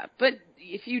 Yeah, but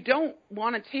if you don't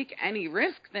want to take any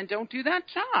risk, then don't do that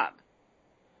job.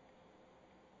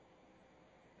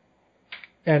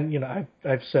 And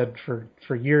I've said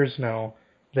for years now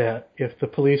that if the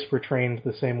police were trained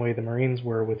the same way the Marines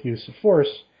were with use of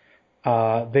force,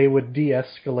 they would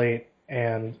de-escalate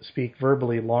and speak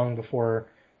verbally long before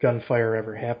gunfire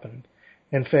ever happened.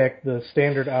 In fact, the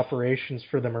standard operations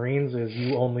for the Marines is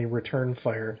you only return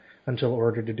fire until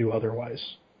ordered to do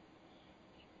otherwise.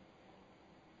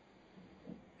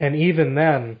 And even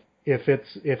then, if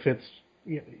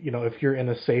you're in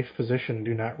a safe position,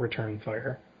 do not return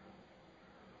fire.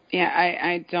 Yeah,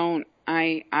 I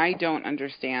don't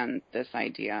understand this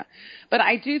idea. But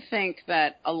I do think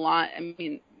that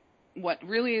what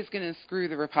really is going to screw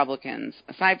the Republicans,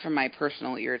 aside from my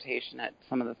personal irritation at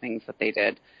some of the things that they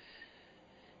did,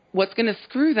 what's going to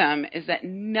screw them is that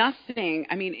nothing,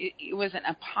 it was an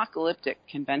apocalyptic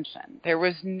convention. There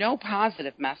was no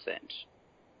positive message.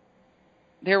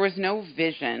 There was no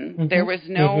vision. There was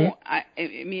no,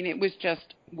 it was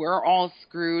just, we're all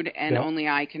screwed and only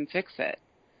I can fix it.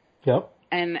 Yep.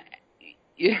 And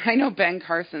I know Ben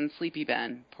Carson, Sleepy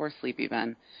Ben, poor Sleepy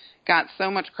Ben, got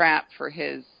so much crap for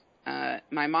his,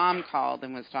 my mom called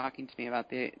and was talking to me about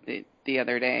the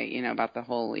other day, about the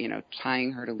whole,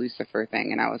 tying her to Lucifer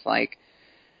thing. And I was like,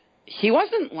 he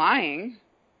wasn't lying,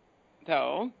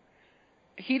 though.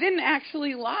 He didn't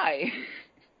actually lie,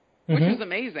 which is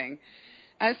amazing.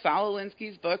 As Saul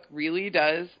Alinsky's book really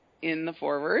does in the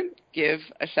foreword, give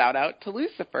a shout out to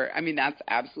Lucifer. I mean, that's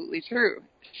absolutely true.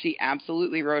 She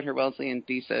absolutely wrote her Wesleyan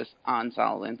thesis on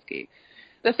Saul Alinsky.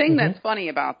 The thing that's funny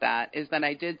about that is that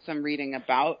I did some reading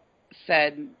about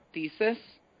said thesis,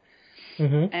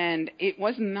 and it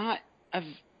was not a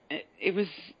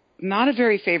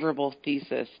very favorable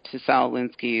thesis to Saul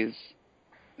Alinsky's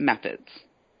methods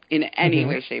in any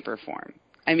way, shape, or form.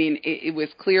 I mean, it was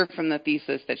clear from the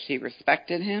thesis that she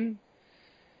respected him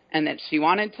and that she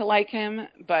wanted to like him,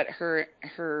 but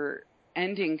her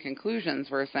ending conclusions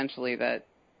were essentially that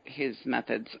his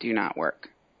methods do not work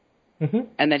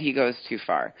and that he goes too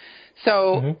far.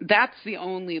 So that's the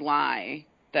only lie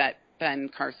that Ben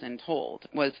Carson told,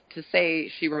 was to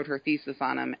say she wrote her thesis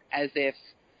on him as if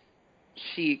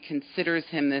she considers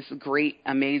him this great,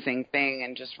 amazing thing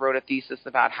and just wrote a thesis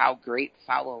about how great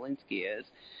Saul Alinsky is.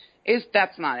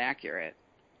 That's not accurate.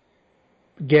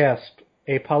 Gasp.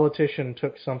 A politician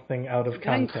took something out of context.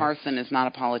 Ben Carson is not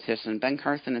a politician. Ben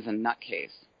Carson is a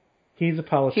nutcase. He's a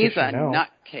politician now.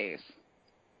 He's a nutcase.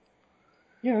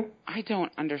 Yeah. I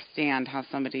don't understand how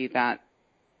somebody that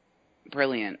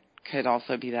brilliant could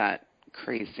also be that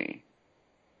crazy.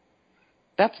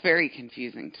 That's very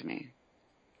confusing to me.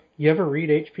 You ever read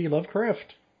H.P.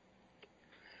 Lovecraft?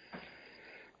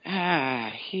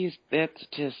 It's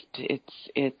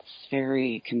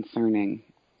very concerning.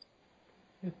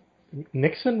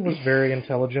 Nixon was very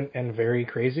intelligent and very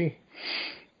crazy.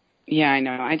 Yeah, I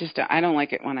know. I don't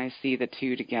like it when I see the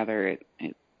two together.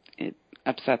 It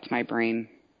upsets my brain.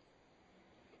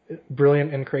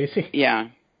 Brilliant and crazy? Yeah.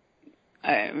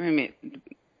 I mean,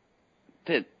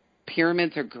 the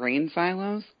pyramids are grain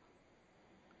silos?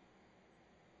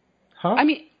 Huh? I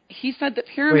mean, he said that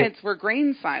pyramids were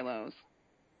grain silos.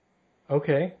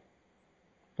 Okay.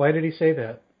 Why did he say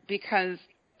that? Because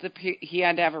he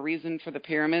had to have a reason for the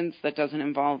pyramids that doesn't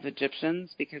involve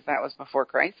Egyptians, because that was before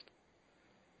Christ.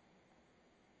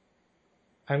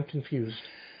 I'm confused.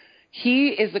 He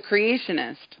is a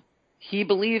creationist. He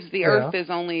believes the earth is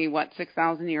only,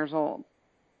 6,000 years old.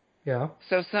 Yeah.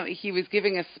 So he was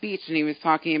giving a speech and he was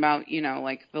talking about,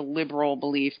 like the liberal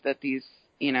belief that these,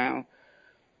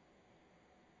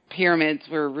 pyramids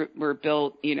were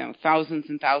built, thousands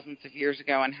and thousands of years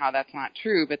ago, and how that's not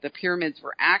true. But the pyramids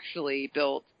were actually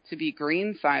built to be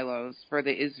grain silos for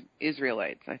the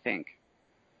Israelites, I think.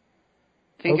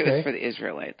 It was for the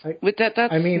Israelites.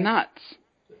 That's nuts.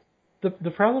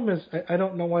 The problem is, I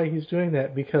don't know why he's doing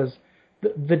that, because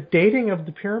the dating of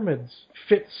the pyramids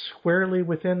fits squarely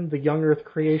within the young Earth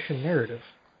creation narrative.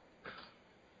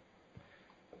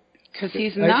 Because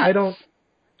he's nuts.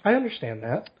 I understand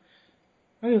that.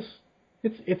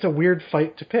 It's a weird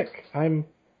fight to pick.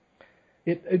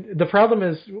 The problem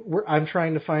is I'm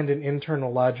trying to find an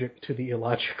internal logic to the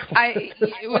illogical.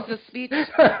 It was a speech.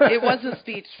 It was a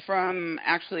speech from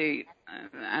actually,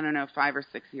 I don't know, 5 or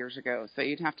 6 years ago. So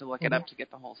you'd have to look it up to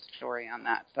get the whole story on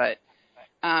that. But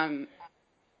I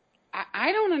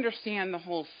don't understand the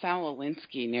whole Saul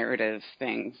Alinsky narrative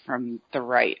thing from the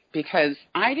right, because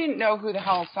I didn't know who the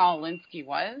hell Saul Alinsky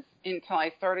was until I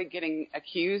started getting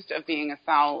accused of being a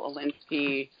Saul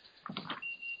Alinsky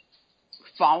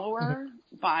follower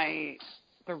by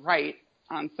the right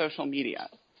on social media.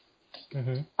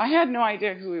 Mm-hmm. I had no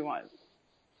idea who he was.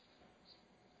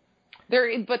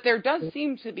 But there does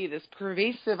seem to be this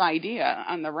pervasive idea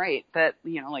on the right that,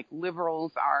 like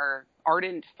liberals are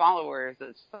ardent followers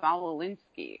of Saul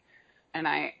Alinsky. And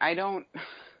I'm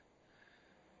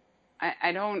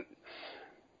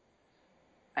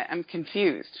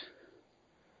confused.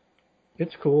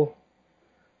 It's cool.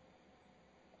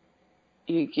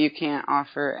 You can't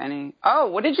offer any. Oh,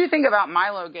 what did you think about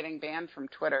Milo getting banned from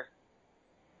Twitter?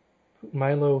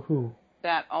 Milo who?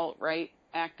 That alt-right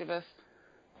activist.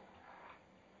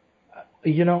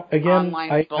 Again,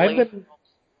 Online bully.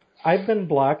 I've been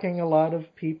blocking a lot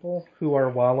of people who are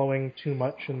wallowing too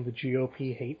much in the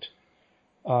GOP hate.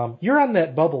 You're on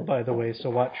that bubble, by the way, so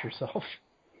watch yourself.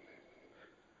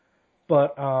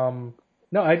 But no,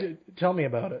 tell me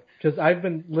about it, because I've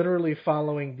been literally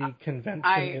following the convention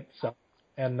itself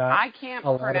and not I can't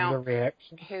a lot pronounce of the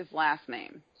reaction. his last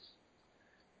name.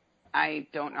 I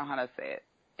don't know how to say it.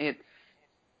 It's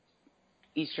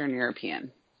Eastern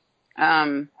European.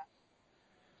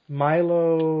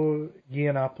 Milo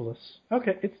Yiannopoulos.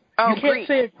 Okay, you can't Greek.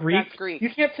 say a Greek. That's Greek. You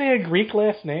can't say a Greek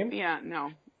last name. Yeah,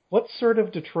 no. What sort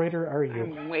of Detroiter are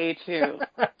you? I'm way too.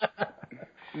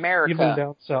 America. You've been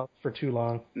down south for too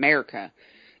long. America.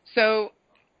 So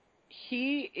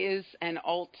he is an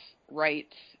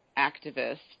alt-right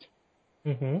activist-ish.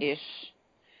 Mm-hmm.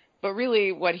 But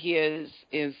really what he is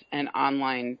an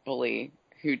online bully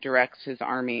who directs his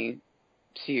army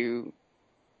to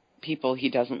people he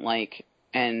doesn't like,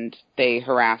 and they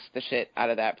harass the shit out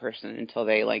of that person until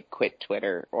they quit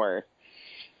Twitter or,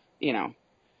 Can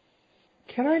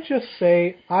I just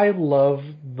say, I love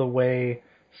the way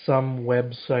some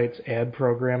websites' ad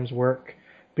programs work,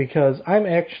 because I'm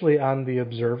actually on the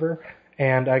Observer,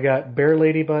 and I got Bear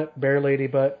Lady Butt, Bear Lady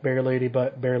Butt, Bear Lady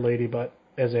Butt, Bear Lady Butt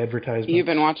as advertisements. You've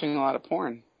been watching a lot of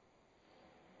porn.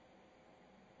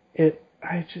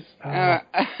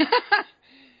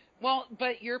 Well,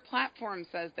 but your platform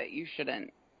says that you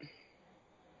shouldn't.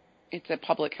 It's a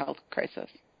public health crisis.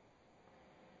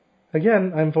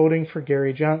 Again, I'm voting for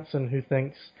Gary Johnson, who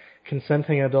thinks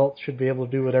consenting adults should be able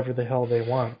to do whatever the hell they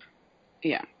want.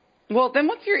 Yeah. Well, then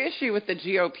what's your issue with the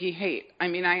GOP hate? I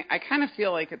mean, I kind of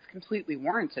feel like it's completely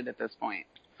warranted at this point.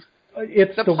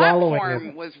 It's the wallowing in it. The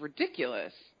platform was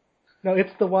ridiculous. No,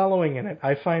 it's the wallowing in it.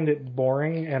 I find it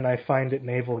boring, and I find it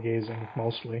navel-gazing,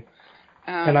 mostly.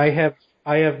 And I have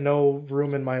no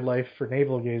room in my life for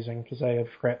navel-gazing, because I have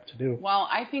crap to do. Well,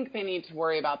 I think they need to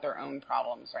worry about their own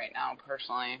problems right now,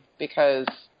 personally, because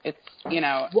it's,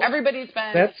 everybody's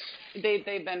been,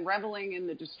 they've been reveling in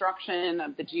the destruction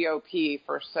of the GOP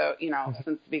for since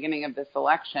the beginning of this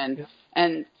election,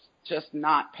 and just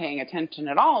not paying attention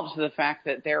at all to the fact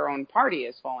that their own party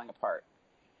is falling apart.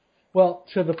 Well,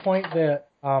 to the point that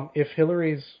if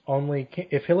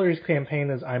Hillary's campaign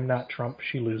is "I'm not Trump,"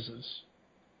 she loses.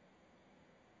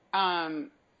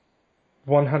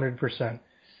 100%.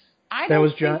 I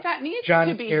don't think that needs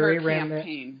to be her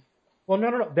campaign. Well,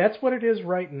 no. That's what it is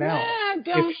right now. I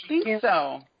don't think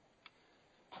so.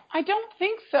 I don't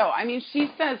think so. I mean,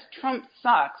 she says Trump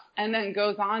sucks and then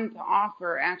goes on to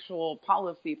offer actual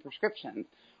policy prescriptions.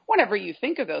 Whatever you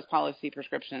think of those policy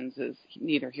prescriptions is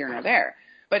neither here nor there.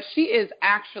 But she is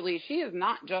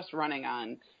not just running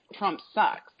on Trump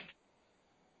sucks.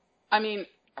 I mean,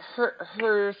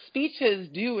 her speeches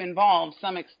do involve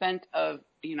some extent of,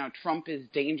 Trump is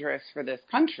dangerous for this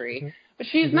country, but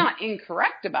she's not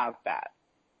incorrect about that.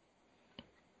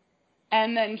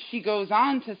 And then she goes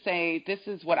on to say, this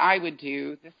is what I would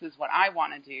do. This is what I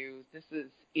want to do. This is,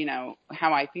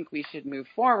 how I think we should move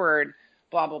forward,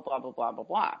 blah, blah, blah, blah, blah, blah,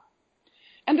 blah.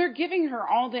 And they're giving her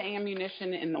all the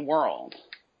ammunition in the world.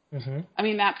 Mm-hmm. I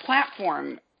mean, that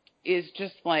platform is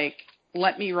just like,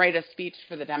 let me write a speech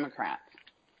for the Democrats,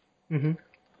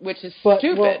 which is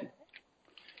stupid. Well,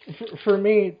 for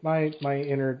me, my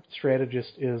inner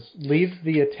strategist is leave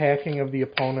the attacking of the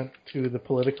opponent to the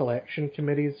political action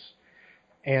committees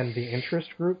and the interest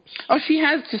groups. Oh, she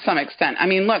has to some extent. I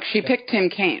mean, look, she picked Tim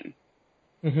Kaine.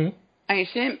 Mm-hmm. I mean,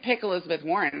 she didn't pick Elizabeth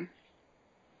Warren.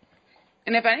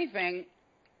 And if anything,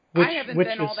 I haven't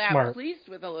been all that pleased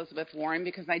with Elizabeth Warren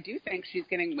because I do think she's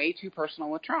getting way too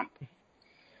personal with Trump.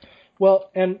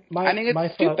 Well, and I think it's my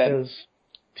stupid. thought is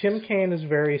Tim Kaine is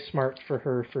very smart for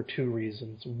her for two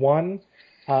reasons. One,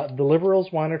 the liberals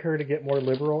wanted her to get more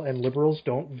liberal, and liberals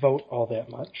don't vote all that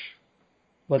much.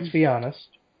 Let's be honest.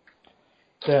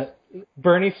 That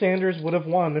Bernie Sanders would have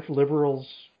won if liberals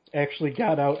actually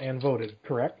got out and voted,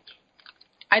 correct?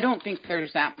 I don't think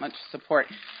there's that much support.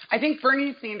 I think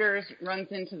Bernie Sanders runs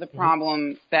into the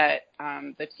problem that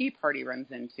the Tea Party runs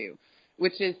into,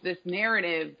 which is this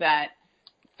narrative that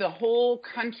the whole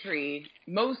country,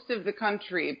 most of the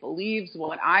country, believes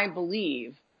what I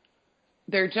believe.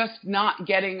 They're just not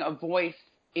getting a voice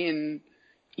in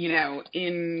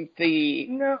the...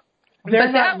 No,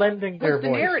 they're not lending their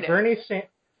voice. Narrative.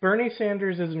 Bernie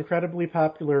Sanders is incredibly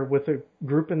popular with a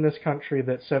group in this country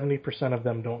that 70% of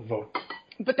them don't vote.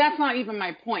 But that's not even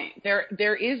my point.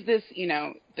 There is this,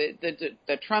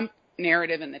 the Trump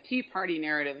narrative and the Tea Party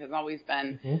narrative has always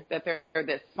been that they're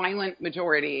this silent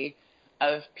majority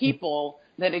of people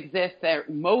that exist that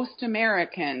most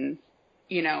Americans,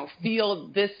 feel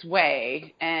this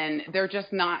way, and they're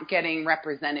just not getting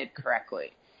represented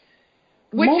correctly.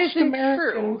 Which isn't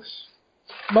true.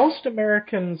 Most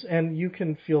Americans, and you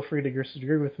can feel free to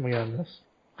disagree with me on this,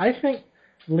 I think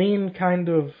lean kind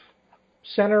of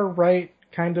center-right,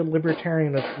 kind of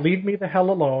libertarian of leave me the hell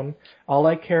alone. All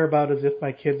I care about is if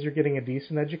my kids are getting a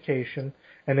decent education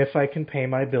and if I can pay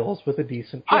my bills with a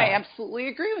decent job. I absolutely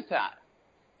agree with that.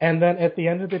 And then at the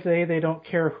end of the day, they don't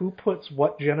care who puts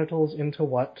what genitals into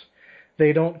what.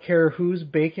 They don't care who's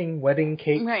baking wedding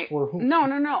cakes for who. No.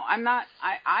 I'm not.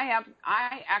 I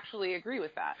actually agree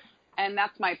with that. And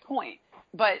that's my point.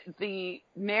 But the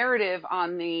narrative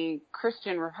on the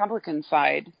Christian Republican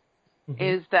side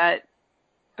is that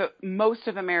most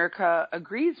of America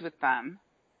agrees with them.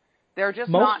 They're just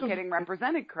not getting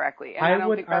represented correctly. And I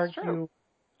don't think that's true.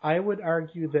 I would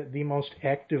argue that the most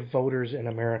active voters in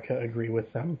America agree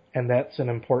with them, and that's an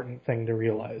important thing to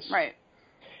realize. Right.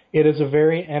 It is a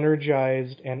very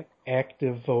energized and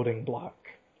active voting bloc.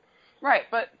 Right,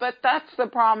 but that's the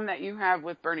problem that you have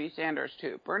with Bernie Sanders,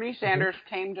 too. Bernie Sanders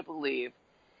came to believe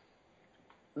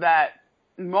that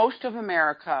most of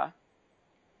America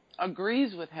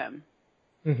agrees with him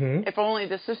if only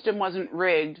the system wasn't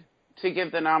rigged to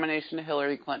give the nomination to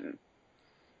Hillary Clinton.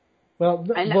 Well,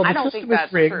 I don't think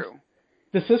that's true.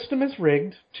 The system is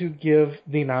rigged to give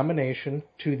the nomination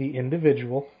to the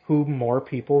individual who more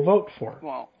people vote for.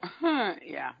 Well,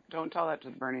 yeah, don't tell that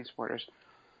to the Bernie supporters.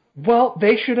 Well,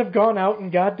 they should have gone out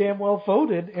and goddamn well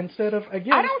voted instead of,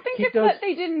 again... I don't think it's that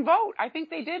they didn't vote. I think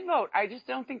they did vote. I just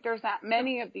don't think there's that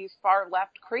many of these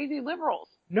far-left crazy liberals.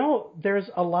 No, there's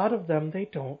a lot of them, they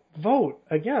don't vote.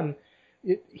 Again,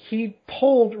 he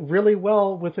polled really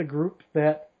well with a group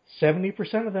that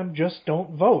 70% of them just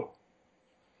don't vote.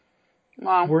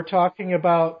 Well, we're talking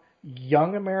about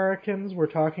young Americans, we're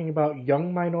talking about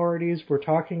young minorities, we're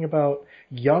talking about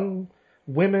young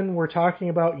women, we're talking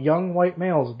about young white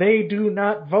males. They do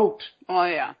not vote. Oh,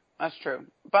 yeah, that's true.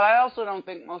 But I also don't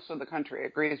think most of the country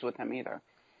agrees with him either.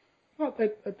 Well,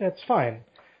 that's fine.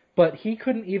 But he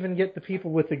couldn't even get the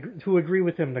people who agree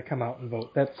with him to come out and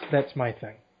vote. That's my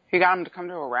thing. He got them to come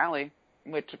to a rally,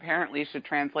 which apparently should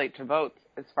translate to votes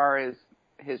as far as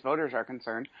his voters are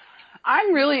concerned.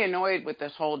 I'm really annoyed with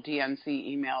this whole DNC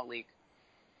email leak.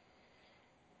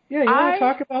 Yeah, you want to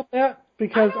talk about that?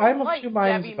 Because I'm of two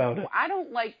minds about it. I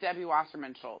don't like Debbie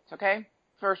Wasserman Schultz, okay?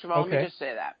 First of all, let me just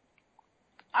say that.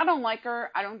 I don't like her.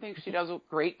 I don't think she does a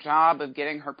great job of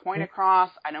getting her point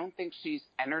across. I don't think she's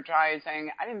energizing.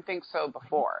 I didn't think so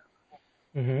before.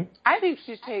 Mm-hmm. I think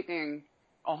she's taking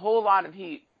a whole lot of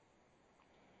heat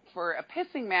for a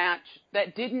pissing match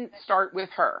that didn't start with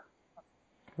her.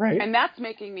 Right. And that's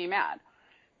making me mad.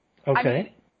 Okay. I mean,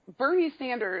 Bernie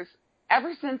Sanders,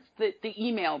 ever since the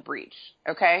email breach,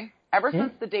 okay? Ever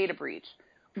since the data breach,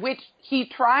 which he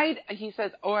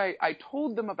says, I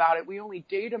told them about it. We only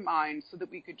data mined so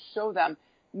that we could show them.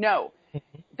 No.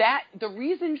 The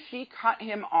reason she cut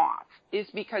him off is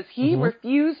because he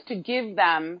refused to give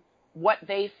them what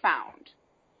they found.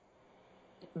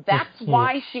 That's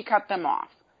why she cut them off.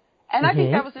 And I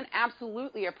think that was an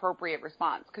absolutely appropriate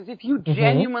response. Because if you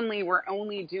genuinely were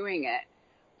only doing it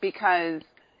because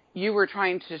you were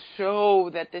trying to show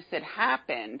that this had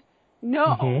happened,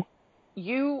 no.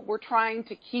 You were trying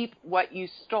to keep what you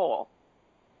stole.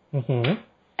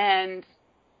 And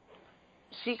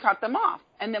she cut them off.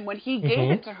 And then when he gave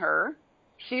it to her,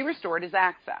 she restored his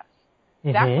access.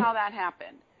 That's how that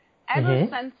happened. Ever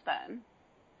since then,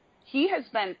 he has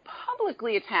been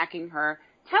publicly attacking her,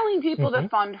 telling people to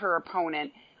fund her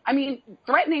opponent. I mean,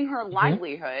 threatening her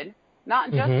livelihood,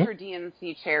 not just her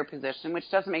DNC chair position, which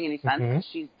doesn't make any sense because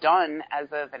she's done as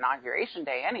of Inauguration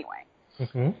Day anyway.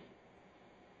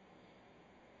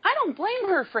 I don't blame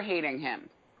her for hating him.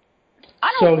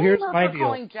 I don't blame her for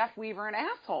calling Jeff Weaver an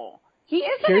asshole. He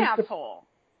is an asshole.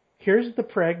 Here's the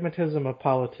pragmatism of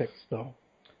politics, though.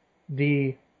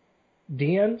 The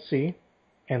DNC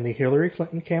and the Hillary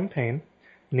Clinton campaign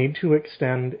need to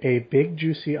extend a big,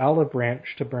 juicy olive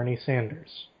branch to Bernie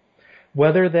Sanders.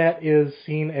 Whether that is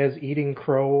seen as eating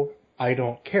crow, I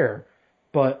don't care.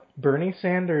 But Bernie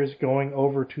Sanders going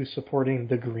over to supporting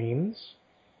the Greens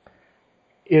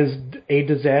is a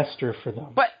disaster for them.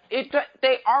 But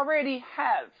they already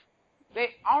have. They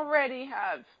already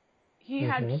have. He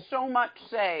had so much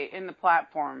say in the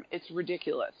platform. It's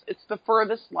ridiculous. It's the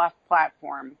furthest left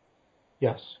platform.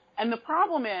 Yes. And the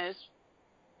problem is,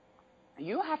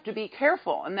 you have to be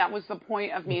careful. And that was the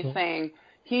point of me saying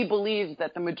he believes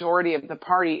that the majority of the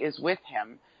party is with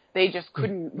him. They just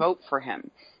couldn't vote for him,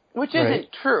 which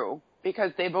isn't true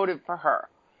because they voted for her.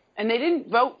 And they didn't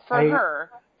vote for her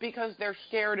because they're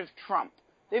scared of Trump.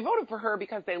 They voted for her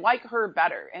because they like her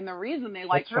better. And the reason they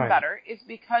like her better is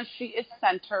because she is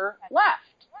center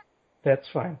left. That's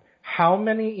fine. How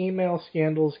many email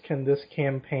scandals can this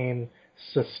campaign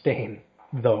sustain,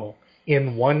 though,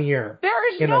 in 1 year?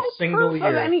 There is in no a single proof year?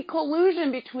 of any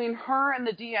collusion between her and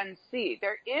the DNC.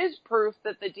 There is proof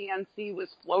that the DNC was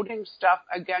floating stuff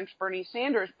against Bernie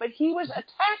Sanders, but he was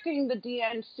attacking the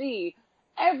DNC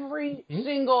every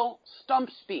single stump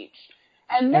speech.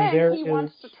 And then he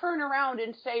wants to turn around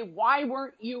and say, why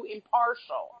weren't you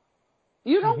impartial?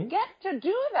 You don't get to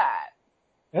do that.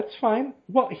 That's fine.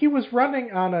 Well, he was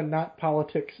running on a not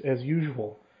politics as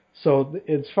usual. So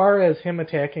as far as him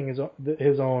attacking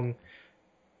his own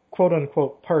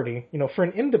quote-unquote party, for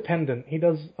an independent, he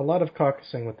does a lot of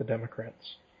caucusing with the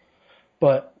Democrats.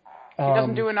 But he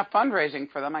doesn't do enough fundraising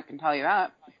for them, I can tell you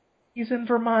that. He's in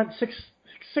Vermont.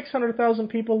 600,000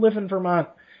 people live in Vermont.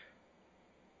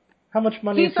 How much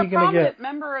money is he going to get? He's a prominent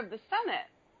member of the Senate.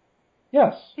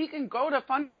 Yes. He can go to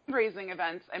fundraising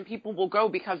events and people will go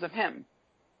because of him.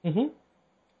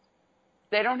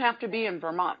 They don't have to be in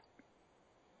Vermont.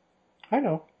 I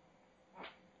know.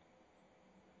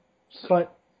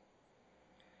 But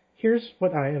here's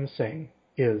what I am saying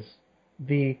is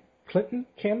the Clinton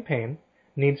campaign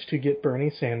needs to get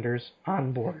Bernie Sanders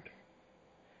on board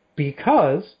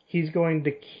because he's going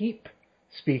to keep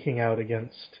speaking out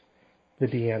against the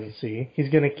DNC. He's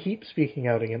going to keep speaking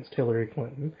out against Hillary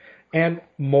Clinton. And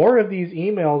more of these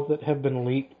emails that have been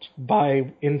leaked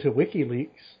into WikiLeaks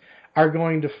are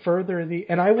going to further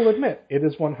and I will admit, it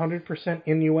is 100%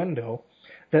 innuendo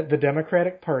that the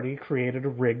Democratic Party created a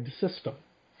rigged system.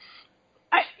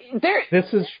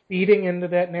 This is feeding into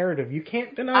that narrative. You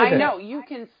can't deny that. I know. You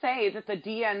can say that the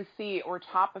DNC or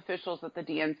top officials at the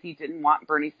DNC didn't want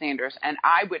Bernie Sanders, and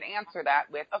I would answer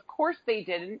that with, of course they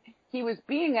didn't. He was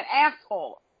being an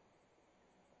asshole.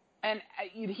 And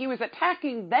he was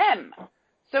attacking them.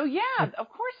 So, yeah, of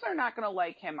course they're not going to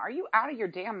like him. Are you out of your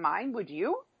damn mind? Would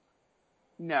you?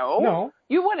 No.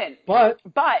 You wouldn't. But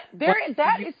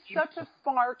that is such a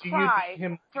far cry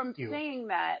from saying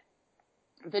that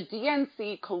the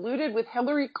DNC colluded with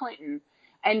Hillary Clinton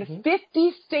and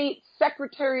 50 state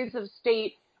secretaries of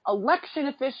state, election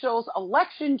officials,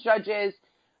 election judges,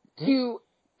 to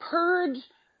purge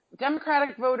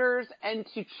Democratic voters and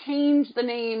to change the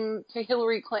name to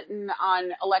Hillary Clinton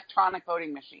on electronic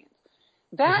voting machines.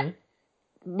 That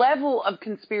level of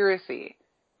conspiracy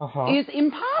is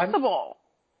impossible.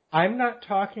 I'm not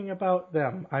talking about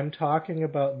them. I'm talking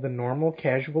about the normal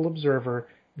casual observer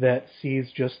that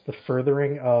sees just the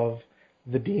furthering of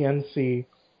the DNC,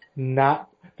 not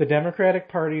the Democratic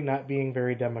Party not being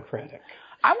very democratic.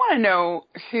 I want to know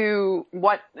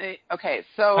okay,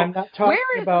 so I'm not talking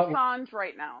where is about Assange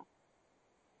right now?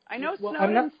 I know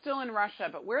Snowden's still in Russia,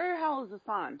 but where the hell is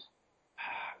Assange?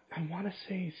 I want to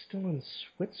say he's still in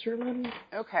Switzerland.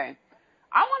 Okay.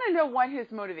 I want to know what his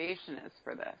motivation is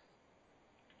for this.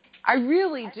 I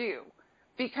really do.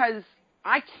 Because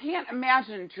I can't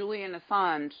imagine Julian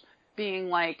Assange being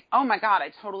like, oh my God,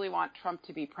 I totally want Trump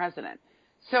to be president.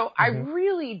 So I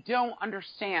really don't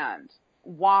understand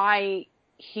why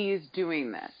he's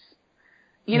doing this.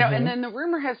 You know, and then the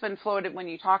rumor has been floated when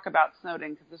you talk about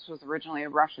Snowden, because this was originally a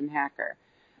Russian hacker,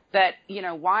 that, you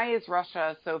know, why is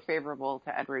Russia so favorable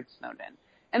to Edward Snowden?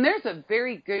 And there's a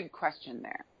very good question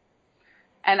there.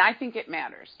 And I think it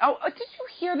matters. Oh, did you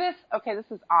hear this? Okay, this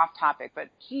is off topic, but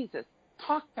Jesus,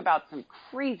 talk about some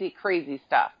crazy, crazy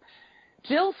stuff.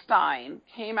 Jill Stein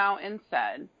came out and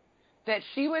said that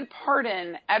she would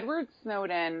pardon Edward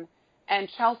Snowden and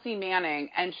Chelsea Manning,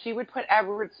 and she would put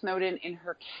Edward Snowden in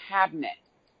her cabinet.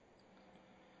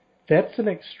 That's an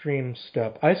extreme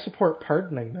step. I support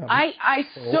pardoning them. I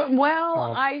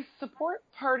support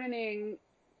pardoning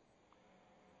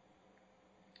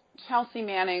Chelsea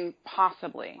Manning,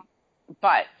 possibly.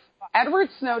 But Edward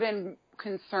Snowden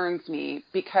concerns me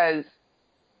because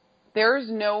there's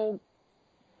no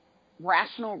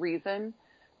rational reason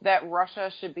that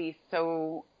Russia should be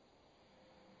so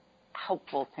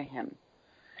helpful to him.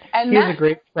 And he's a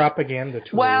great propaganda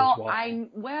tool as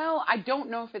well. I don't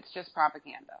know if it's just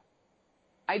propaganda.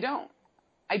 I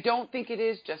don't think it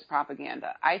is just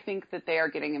propaganda. I think that they are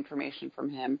getting information from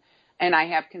him, and I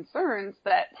have concerns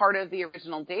that part of the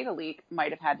original data leak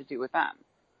might have had to do with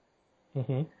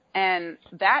them. And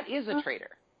that is a traitor.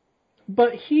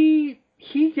 But he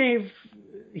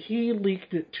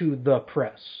leaked it to the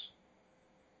press.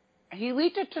 He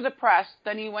leaked it to the press,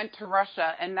 then he went to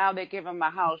Russia, and now they give him a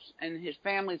house, and his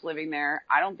family's living there.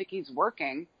 I don't think he's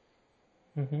working.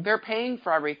 They're paying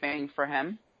for everything for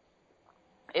him.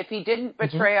 If he didn't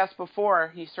betray us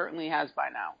before, he certainly has by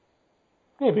now.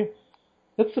 Maybe.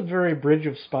 That's some very Bridge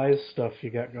of Spies stuff you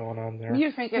got going on there.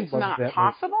 You think it's not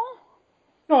possible?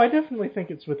 No, I definitely think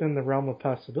it's within the realm of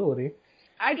possibility.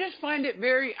 I just find it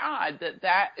very odd that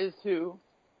that is who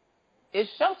is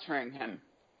sheltering him.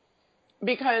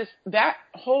 Because that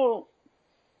whole...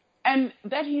 And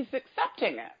that he's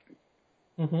accepting it.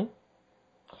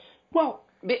 Well,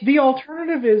 the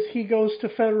alternative is he goes to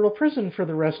federal prison for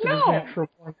the rest of his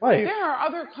natural-born life. There are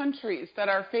other countries that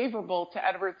are favorable to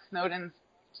Edward Snowden's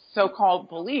so-called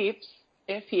beliefs,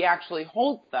 if he actually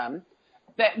holds them,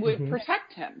 that would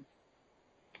protect him.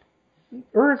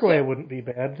 Uruguay wouldn't be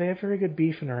bad. They have very good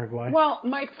beef in Uruguay. Well,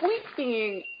 my point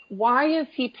being, why is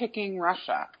he picking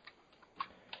Russia?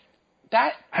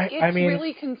 It's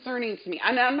really concerning to me.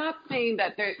 And I'm not saying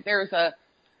that there's a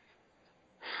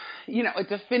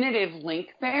definitive link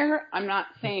there. I'm not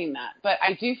saying that. But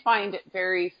I do find it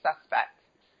very suspect.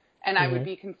 And I would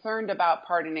be concerned about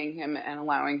pardoning him and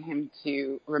allowing him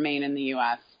to remain in the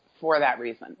U.S. for that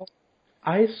reason.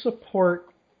 I support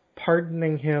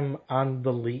pardoning him on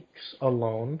the leaks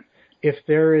alone. If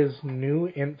there is new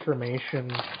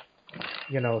information,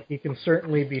 he can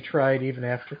certainly be tried even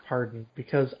after pardon.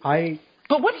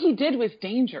 But what he did was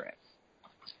dangerous.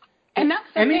 And that's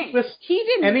the thing.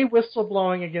 Any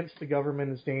whistleblowing against the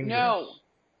government is dangerous.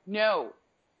 No.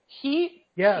 He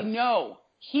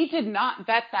did not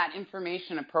vet that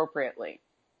information appropriately.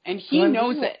 And he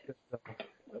knows it.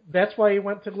 That's why he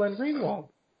went to Glenn Greenwald.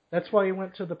 That's why he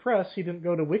went to the press. He didn't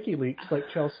go to WikiLeaks like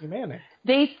Chelsea Manning.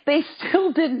 They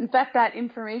still didn't vet that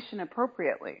information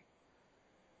appropriately.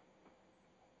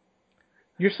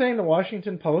 You're saying the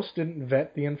Washington Post didn't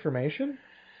vet the information?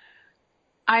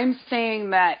 I'm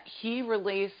saying that he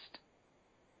released...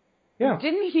 Yeah.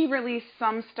 Didn't he release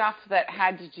some stuff that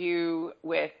had to do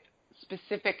with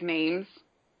specific names?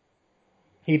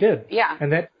 He did. Yeah.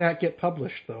 And that did not get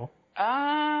published, though.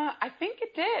 I think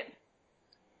it did.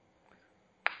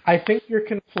 I think you're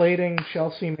conflating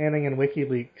Chelsea Manning and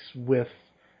WikiLeaks with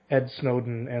Ed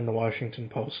Snowden and the Washington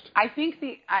Post. I think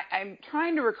I'm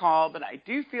trying to recall, but I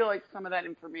do feel like some of that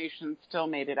information still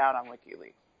made it out on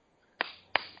WikiLeaks.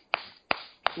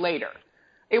 Later.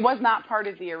 It was not part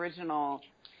of the original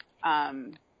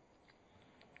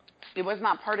It was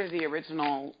not part of the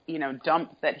original,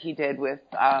 dump that he did with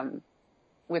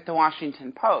the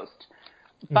Washington Post.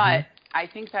 But I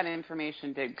think that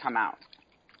information did come out.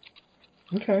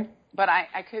 Okay. But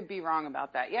I could be wrong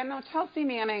about that. Yeah, no, Chelsea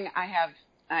Manning,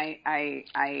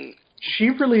 She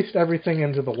released everything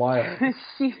into the wild.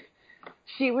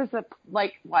 She was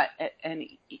an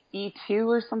E2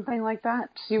 or something like that?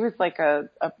 She was like a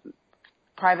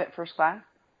private first class,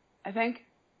 I think,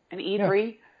 an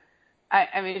E3. Yeah.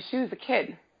 I mean, she was a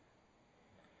kid.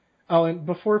 Oh, and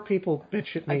before people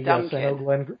bitch at me, yes,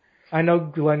 I know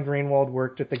Glenn Greenwald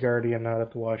worked at the Guardian, not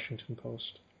at the Washington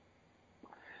Post.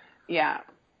 Yeah.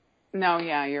 No,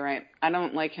 yeah, you're right. I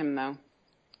don't like him, though.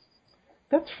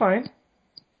 That's fine.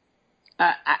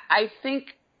 I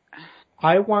think...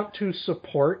 I want to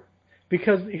support,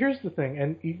 because here's the thing,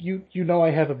 and you know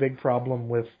I have a big problem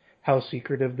with how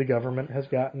secretive the government has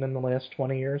gotten in the last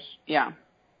 20 years. Yeah.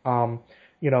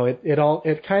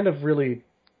 It kind of really...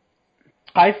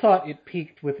 I thought it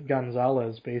peaked with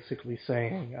Gonzalez basically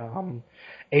saying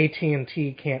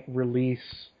AT&T can't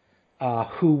release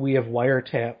who we have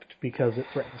wiretapped because it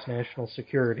threatens national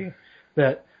security.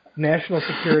 That national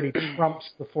security trumps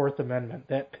the Fourth Amendment.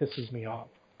 That pisses me off.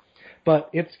 But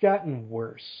it's gotten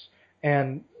worse.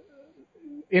 And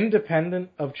independent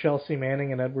of Chelsea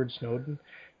Manning and Edward Snowden,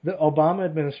 the Obama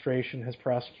administration has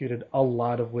prosecuted a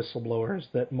lot of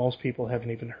whistleblowers that most people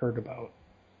haven't even heard about.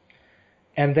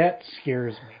 And that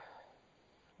scares me.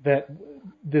 That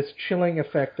this chilling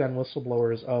effect on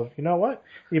whistleblowers of, you know what,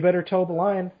 you better toe the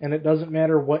line, and it doesn't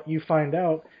matter what you find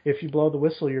out. If you blow the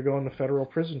whistle, you're going to federal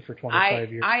prison for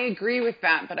 25 years. I agree with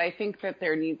that, but I think that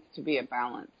there needs to be a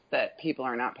balance that people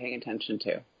are not paying attention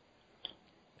to.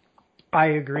 I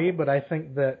agree, but I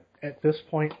think that at this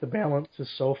point, the balance is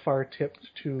so far tipped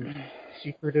to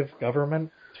secretive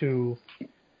government to...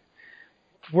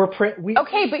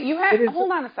 Okay, but you have...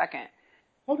 Hold on a second.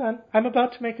 Hold on. I'm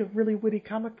about to make a really witty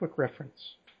comic book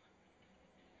reference.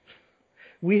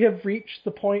 We have reached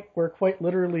the point where quite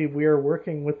literally we are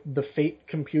working with the Fate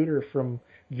computer from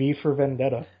V for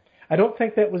Vendetta. I don't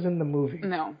think that was in the movie.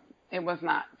 No, it was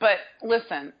not. But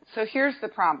listen, so here's the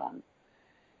problem.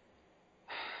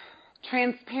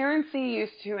 Transparency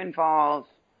used to involve,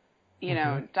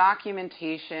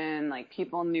 documentation, like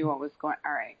people knew what was going...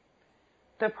 All right.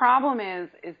 The problem is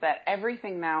that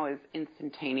everything now is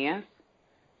instantaneous.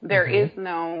 There is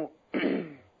no,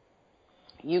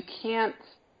 you can't,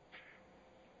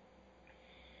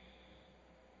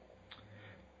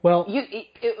 well,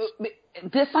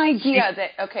 this idea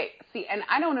that, and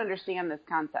I don't understand this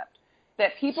concept,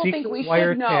 that people think we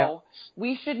should know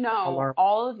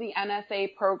all of the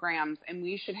NSA programs and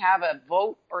we should have a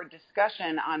vote or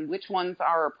discussion on which ones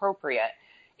are appropriate,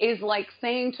 is like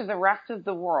saying to the rest of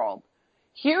the world,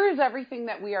 here is everything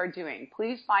that we are doing.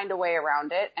 Please find a way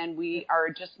around it. And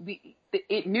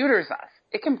it neuters us.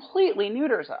 It completely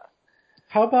neuters us.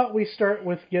 How about we start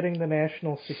with getting the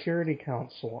National Security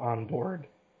Council on board?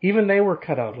 Even they were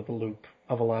cut out of the loop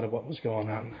of a lot of what was going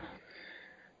on.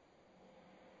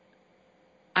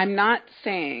 I'm not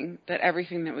saying that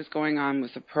everything that was going on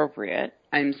was appropriate.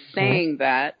 I'm saying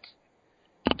that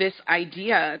this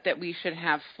idea that we should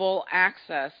have full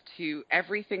access to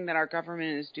everything that our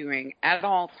government is doing at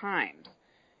all times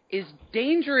is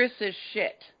dangerous as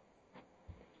shit.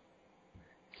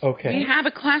 Okay. We have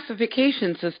a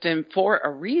classification system for a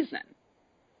reason.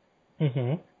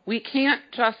 Mm-hmm. We can't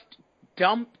just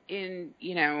dump in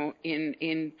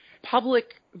public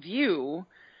view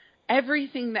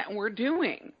everything that we're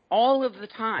doing all of the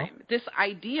time. This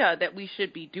idea that we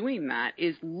should be doing that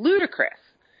is ludicrous.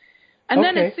 And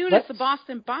then as soon as the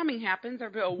Boston bombing happens,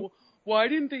 everybody go, well, why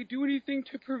didn't they do anything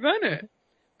to prevent it?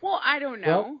 Well, I don't know.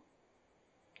 Well,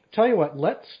 tell you what,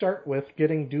 let's start with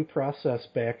getting due process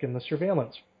back in the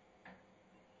surveillance.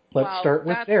 Let's start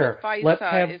with there. That's what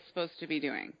FISA is supposed to be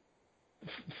doing.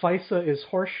 FISA is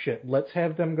horseshit. Let's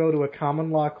have them go to a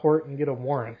common law court and get a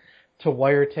warrant to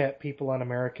wiretap people on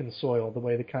American soil the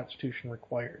way the Constitution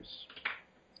requires.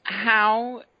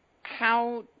 How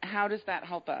does that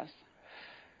help us?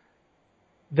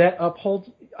 That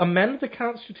amend the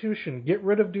Constitution, get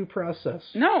rid of due process.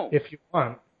 No. If you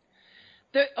want.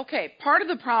 Part of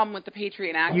the problem with the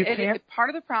Patriot Act... Part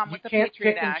of the problem with the Patriot Act... You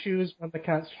can't pick and choose when the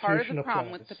Constitution Part of the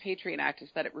problem with the Patriot Act is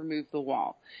that it removed the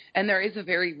wall. And there is a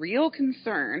very real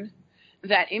concern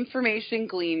that information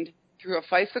gleaned through a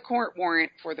FISA court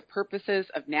warrant for the purposes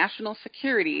of national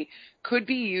security could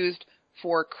be used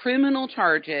for criminal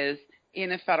charges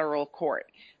in a federal court.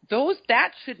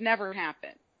 That should never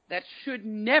happen. That should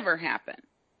never happen.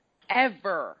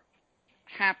 Ever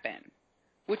happen.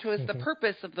 Which was the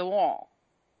purpose of the wall.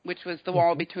 Which was the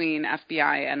wall between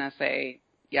FBI, NSA,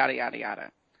 yada, yada,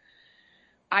 yada.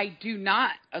 I do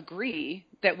not agree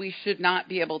that we should not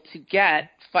be able to get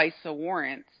FISA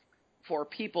warrants for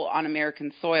people on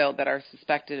American soil that are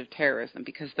suspected of terrorism,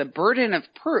 because the burden of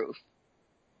proof,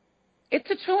 it's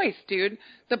a choice, dude.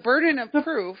 The burden of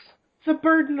proof. The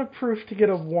burden of proof to get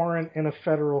a warrant in a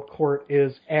federal court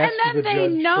is ask the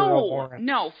judge for a warrant.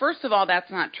 No, first of all,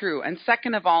 that's not true. And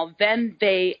second of all, then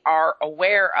they are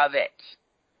aware of it.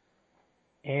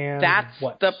 And that's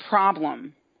what? The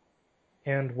problem.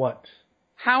 And what?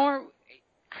 How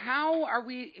are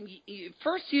we?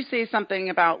 First, you say something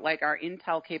about like our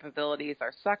intel capabilities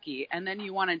are sucky, and then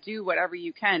you want to do whatever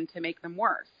you can to make them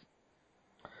worse.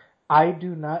 I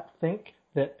do not think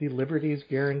that the liberties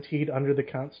guaranteed under the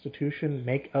Constitution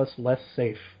make us less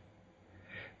safe.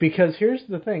 Because here's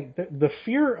the thing, the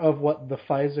fear of what the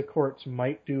FISA courts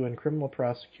might do in criminal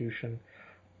prosecution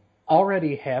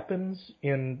already happens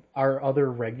in our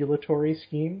other regulatory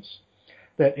schemes.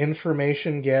 That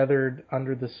information gathered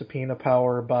under the subpoena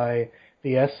power by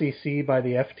the SEC, by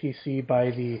the FTC,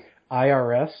 by the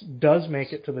IRS does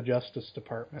make it to the Justice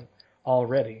Department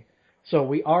already. So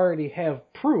we already have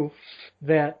proof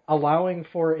that allowing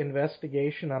for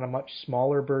investigation on a much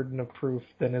smaller burden of proof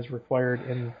than is required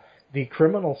in the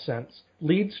criminal sense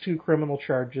leads to criminal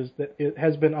charges that it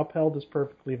has been upheld as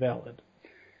perfectly valid.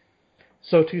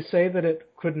 So to say that it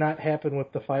could not happen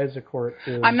with the FISA court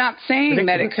is... I'm not saying ridiculous.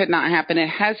 that it could not happen. It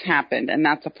has happened, and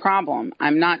that's a problem.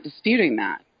 I'm not disputing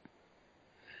that.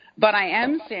 But I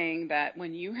am saying that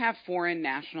when you have foreign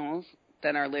nationals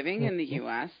that are living in the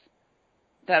U.S.,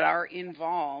 that are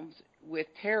involved with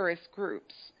terrorist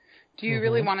groups, do you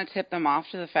really want to tip them off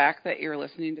to the fact that you're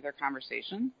listening to their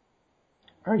conversation?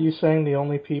 Are you saying the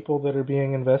only people that are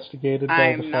being investigated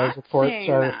by the FISA courts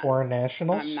are foreign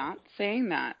nationals? I'm not saying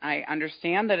that. I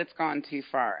understand that it's gone too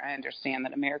far. I understand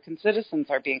that American citizens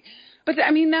are being... But, I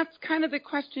mean, that's kind of the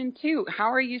question, too.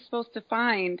 How are you supposed to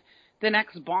find the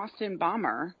next Boston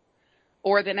bomber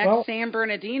or the next San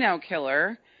Bernardino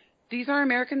killer? These are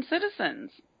American citizens.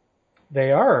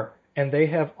 They are. And they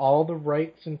have all the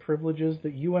rights and privileges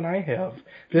that you and I have.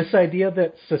 This idea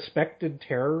that suspected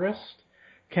terrorists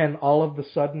can all of a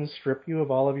sudden strip you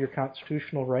of all of your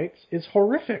constitutional rights is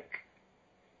horrific.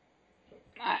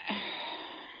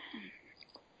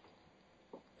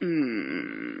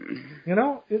 You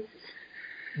know, it's...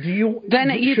 Then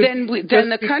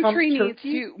the country needs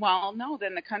to... Well, no,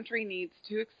 then the country needs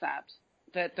to accept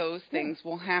that those things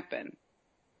will happen.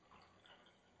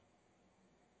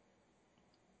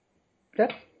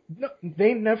 No,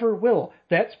 they never will.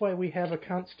 That's why we have a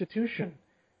constitution.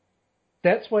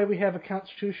 That's why we have a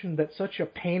constitution that's such a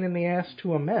pain in the ass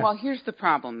to amend. Well, here's the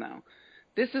problem, though.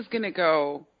 This is going to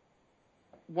go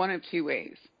one of two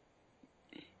ways.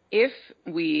 If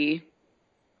we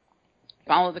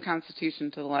follow the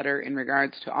Constitution to the letter in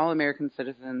regards to all American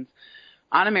citizens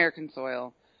on American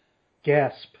soil...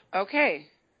 Gasp. Okay,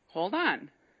 hold on.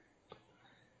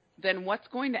 Then what's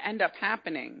going to end up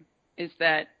happening is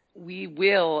that we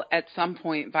will, at some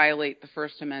point, violate the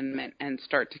First Amendment and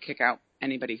start to kick out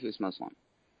anybody who's Muslim.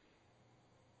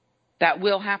 That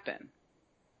will happen.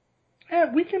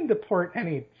 We can deport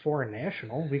any foreign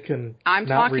national. I'm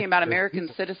talking about American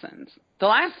citizens. The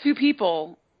last two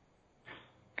people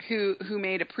who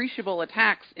made appreciable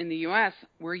attacks in the U.S.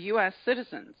 were U.S.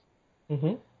 citizens.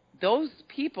 Mm-hmm. Those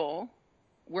people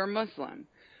were Muslim.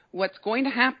 What's going to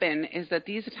happen is that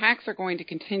these attacks are going to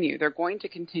continue. They're going to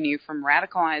continue from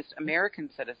radicalized American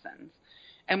citizens.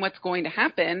 And what's going to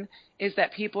happen is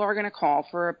that people are going to call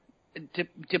for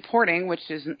deporting, which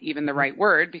isn't even the right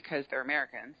word because they're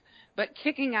Americans, but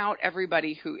kicking out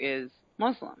everybody who is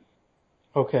Muslim.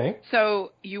 Okay.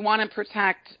 So you want to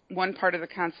protect one part of the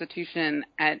Constitution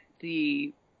at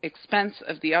the expense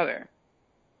of the other.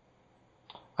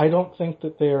 I don't think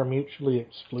that they are mutually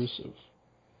exclusive.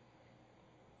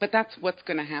 But that's what's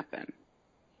going to happen.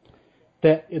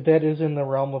 That is in the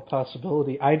realm of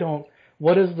possibility.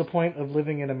 What is the point of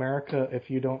living in America if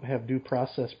you don't have due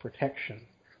process protection?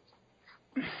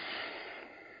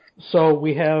 So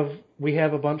we have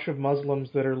a bunch of Muslims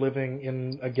that are living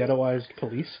in a ghettoized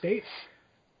police state,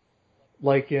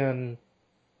 like in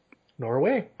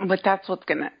Norway. But that's what's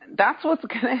gonna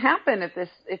happen if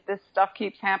this stuff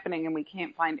keeps happening and we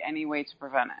can't find any way to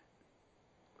prevent it.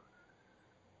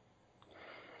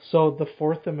 So the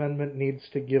Fourth Amendment needs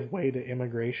to give way to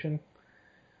immigration?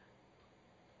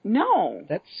 No.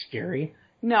 That's scary.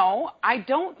 No, I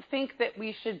don't think that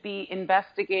we should be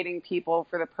investigating people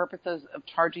for the purposes of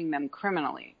charging them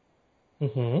criminally.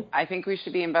 Mm-hmm. I think we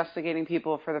should be investigating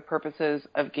people for the purposes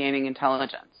of gaining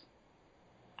intelligence.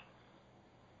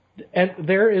 And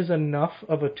there is enough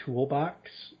of a toolbox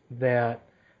that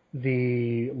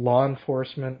the law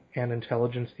enforcement and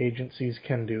intelligence agencies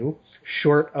can do,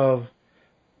 short of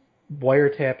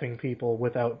wiretapping people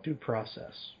without due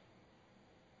process.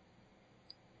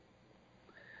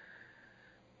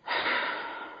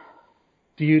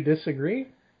 Do you disagree?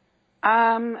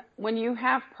 When you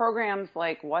have programs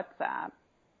like WhatsApp,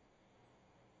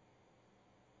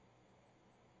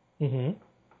 Mm-hmm.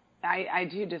 I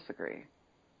do disagree.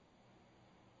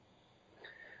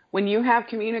 When you have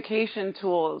communication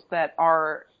tools that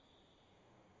are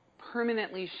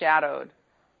permanently shadowed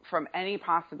from any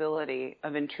possibility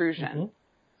of intrusion,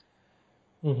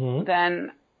 Mm-hmm.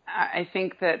 then I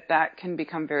think that can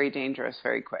become very dangerous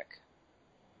very quick.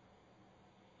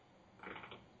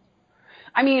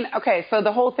 I mean, okay, so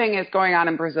the whole thing is going on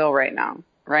in Brazil right now,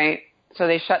 right? So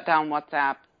they shut down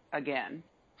WhatsApp again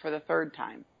for the third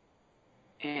time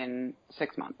in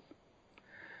 6 months.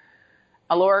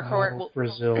 A lower court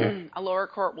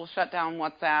will shut down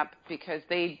WhatsApp because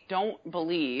they don't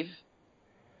believe.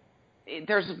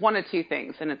 There's one of two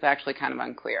things, and it's actually kind of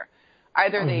unclear.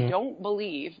 Either they don't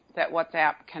believe that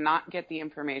WhatsApp cannot get the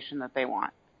information that they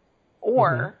want,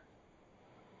 or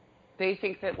they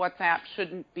think that WhatsApp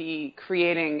shouldn't be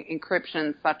creating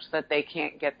encryption such that they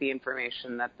can't get the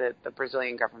information that the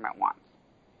Brazilian government wants.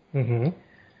 Mm-hmm.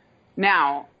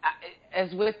 Now,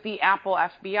 as with the Apple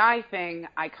FBI thing,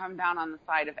 I come down on the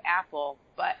side of Apple,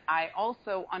 but I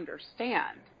also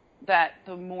understand that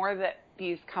the more that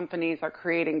these companies are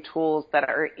creating tools that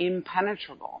are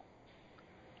impenetrable.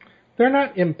 They're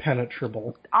not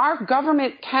impenetrable. Our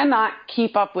government cannot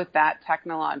keep up with that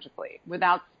technologically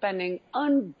without spending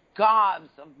gobs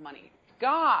of money.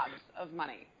 Gobs of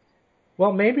money.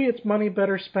 Well, maybe it's money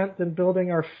better spent than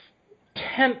building our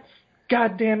 10th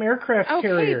goddamn aircraft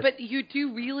carrier. Okay, but you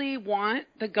do really want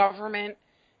the government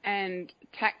and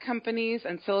tech companies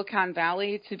and Silicon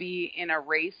Valley to be in a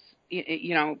race,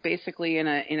 you know, basically in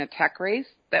a tech race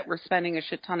that we're spending a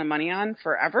shit ton of money on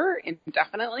forever,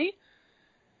 indefinitely?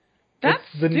 That's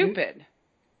stupid.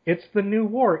 It's the new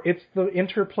war. It's the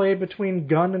interplay between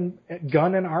gun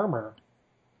and armor.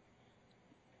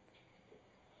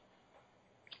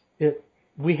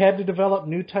 We had to develop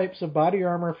new types of body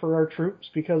armor for our troops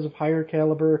because of higher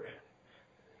caliber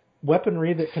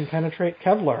weaponry that can penetrate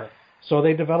Kevlar. So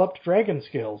they developed dragon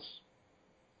skills.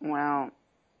 Well,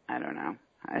 I don't know.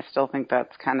 I still think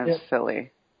that's kind of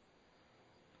silly.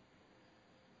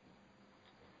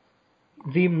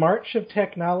 The march of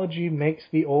technology makes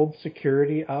the old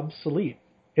security obsolete.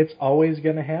 It's always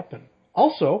going to happen.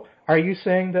 Also, are you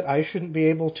saying that I shouldn't be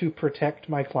able to protect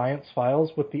my clients' files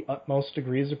with the utmost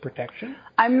degrees of protection?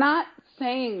 I'm not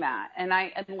saying that. And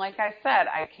like I said,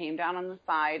 I came down on the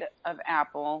side of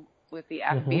Apple with the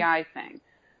FBI thing.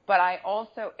 But I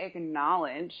also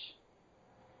acknowledge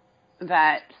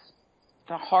that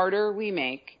the harder we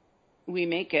make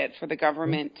it for the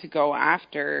government to go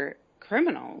after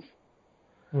criminals,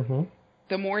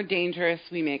 the more dangerous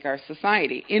we make our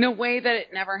society in a way that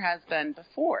it never has been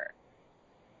before.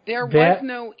 There was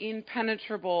no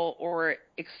impenetrable or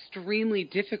extremely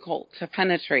difficult to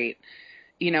penetrate,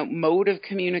 mode of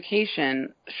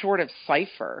communication short of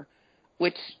cipher,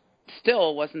 which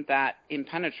still wasn't that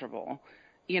impenetrable,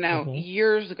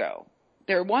 years ago.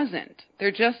 There wasn't.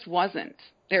 There just wasn't.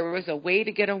 There was a way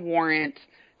to get a warrant.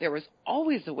 There was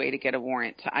always a way to get a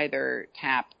warrant to either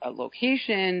tap a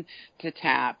location, to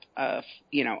tap a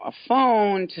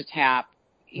phone, to tap,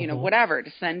 whatever,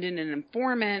 to send in an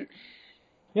informant.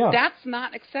 Yeah. That's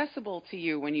not accessible to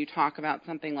you when you talk about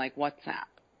something like WhatsApp.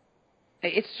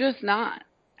 It's just not.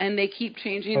 And they keep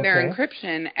changing their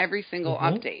encryption every single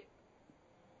update,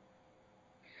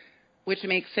 which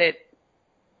makes it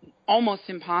almost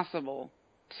impossible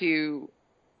to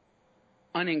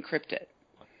unencrypt it.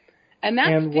 And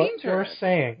that's dangerous.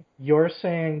 What you're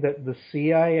saying that the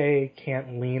CIA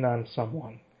can't lean on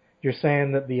someone. You're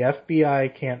saying that the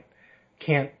FBI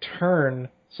can't turn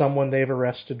someone they've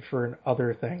arrested for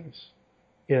other things.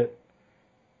 The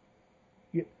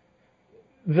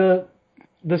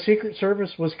Secret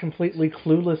Service was completely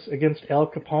clueless against Al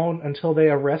Capone until they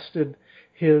arrested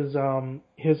his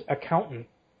accountant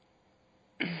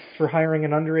for hiring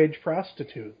an underage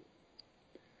prostitute.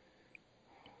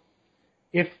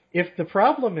 If the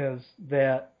problem is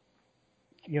that,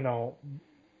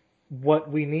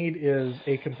 what we need is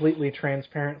a completely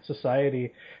transparent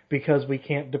society because we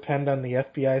can't depend on the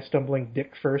FBI stumbling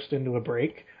dick first into a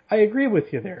break, I agree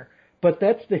with you there. But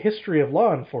that's the history of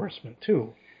law enforcement,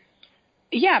 too.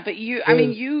 Yeah, but you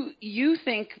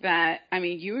think that,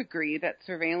 you agree that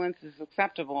surveillance is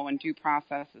acceptable when due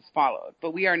process is followed.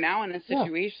 But we are now in a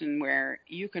situation where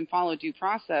you can follow due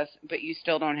process, but you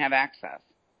still don't have access.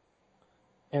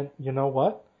 And you know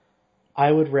what?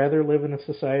 I would rather live in a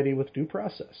society with due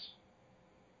process.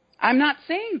 I'm not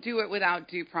saying do it without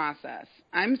due process.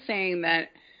 I'm saying that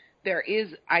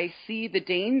I see the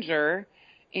danger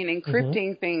in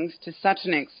encrypting things to such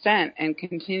an extent and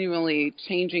continually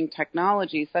changing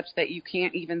technology such that you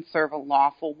can't even serve a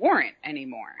lawful warrant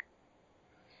anymore.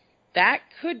 That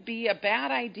could be a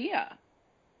bad idea.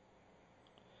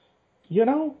 You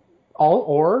know,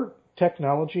 or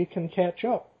technology can catch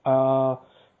up.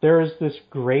 There is this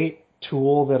great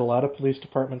tool that a lot of police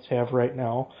departments have right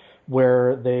now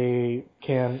where they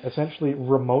can essentially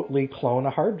remotely clone a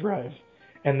hard drive.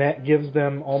 And that gives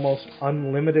them almost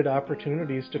unlimited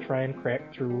opportunities to try and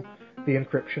crack through the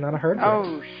encryption on a hard drive.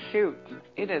 Oh, shoot.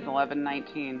 It is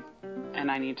 11:19, and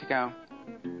I need to go.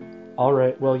 All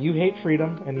right. Well, you hate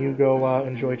freedom, and you go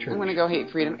enjoy church. I'm going to go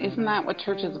hate freedom. Isn't that what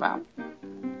church is about?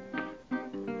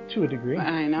 To a degree.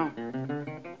 I know.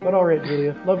 But all right,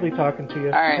 Julia. Lovely talking to you.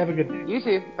 All right. Have a good day. You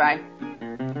too. Bye.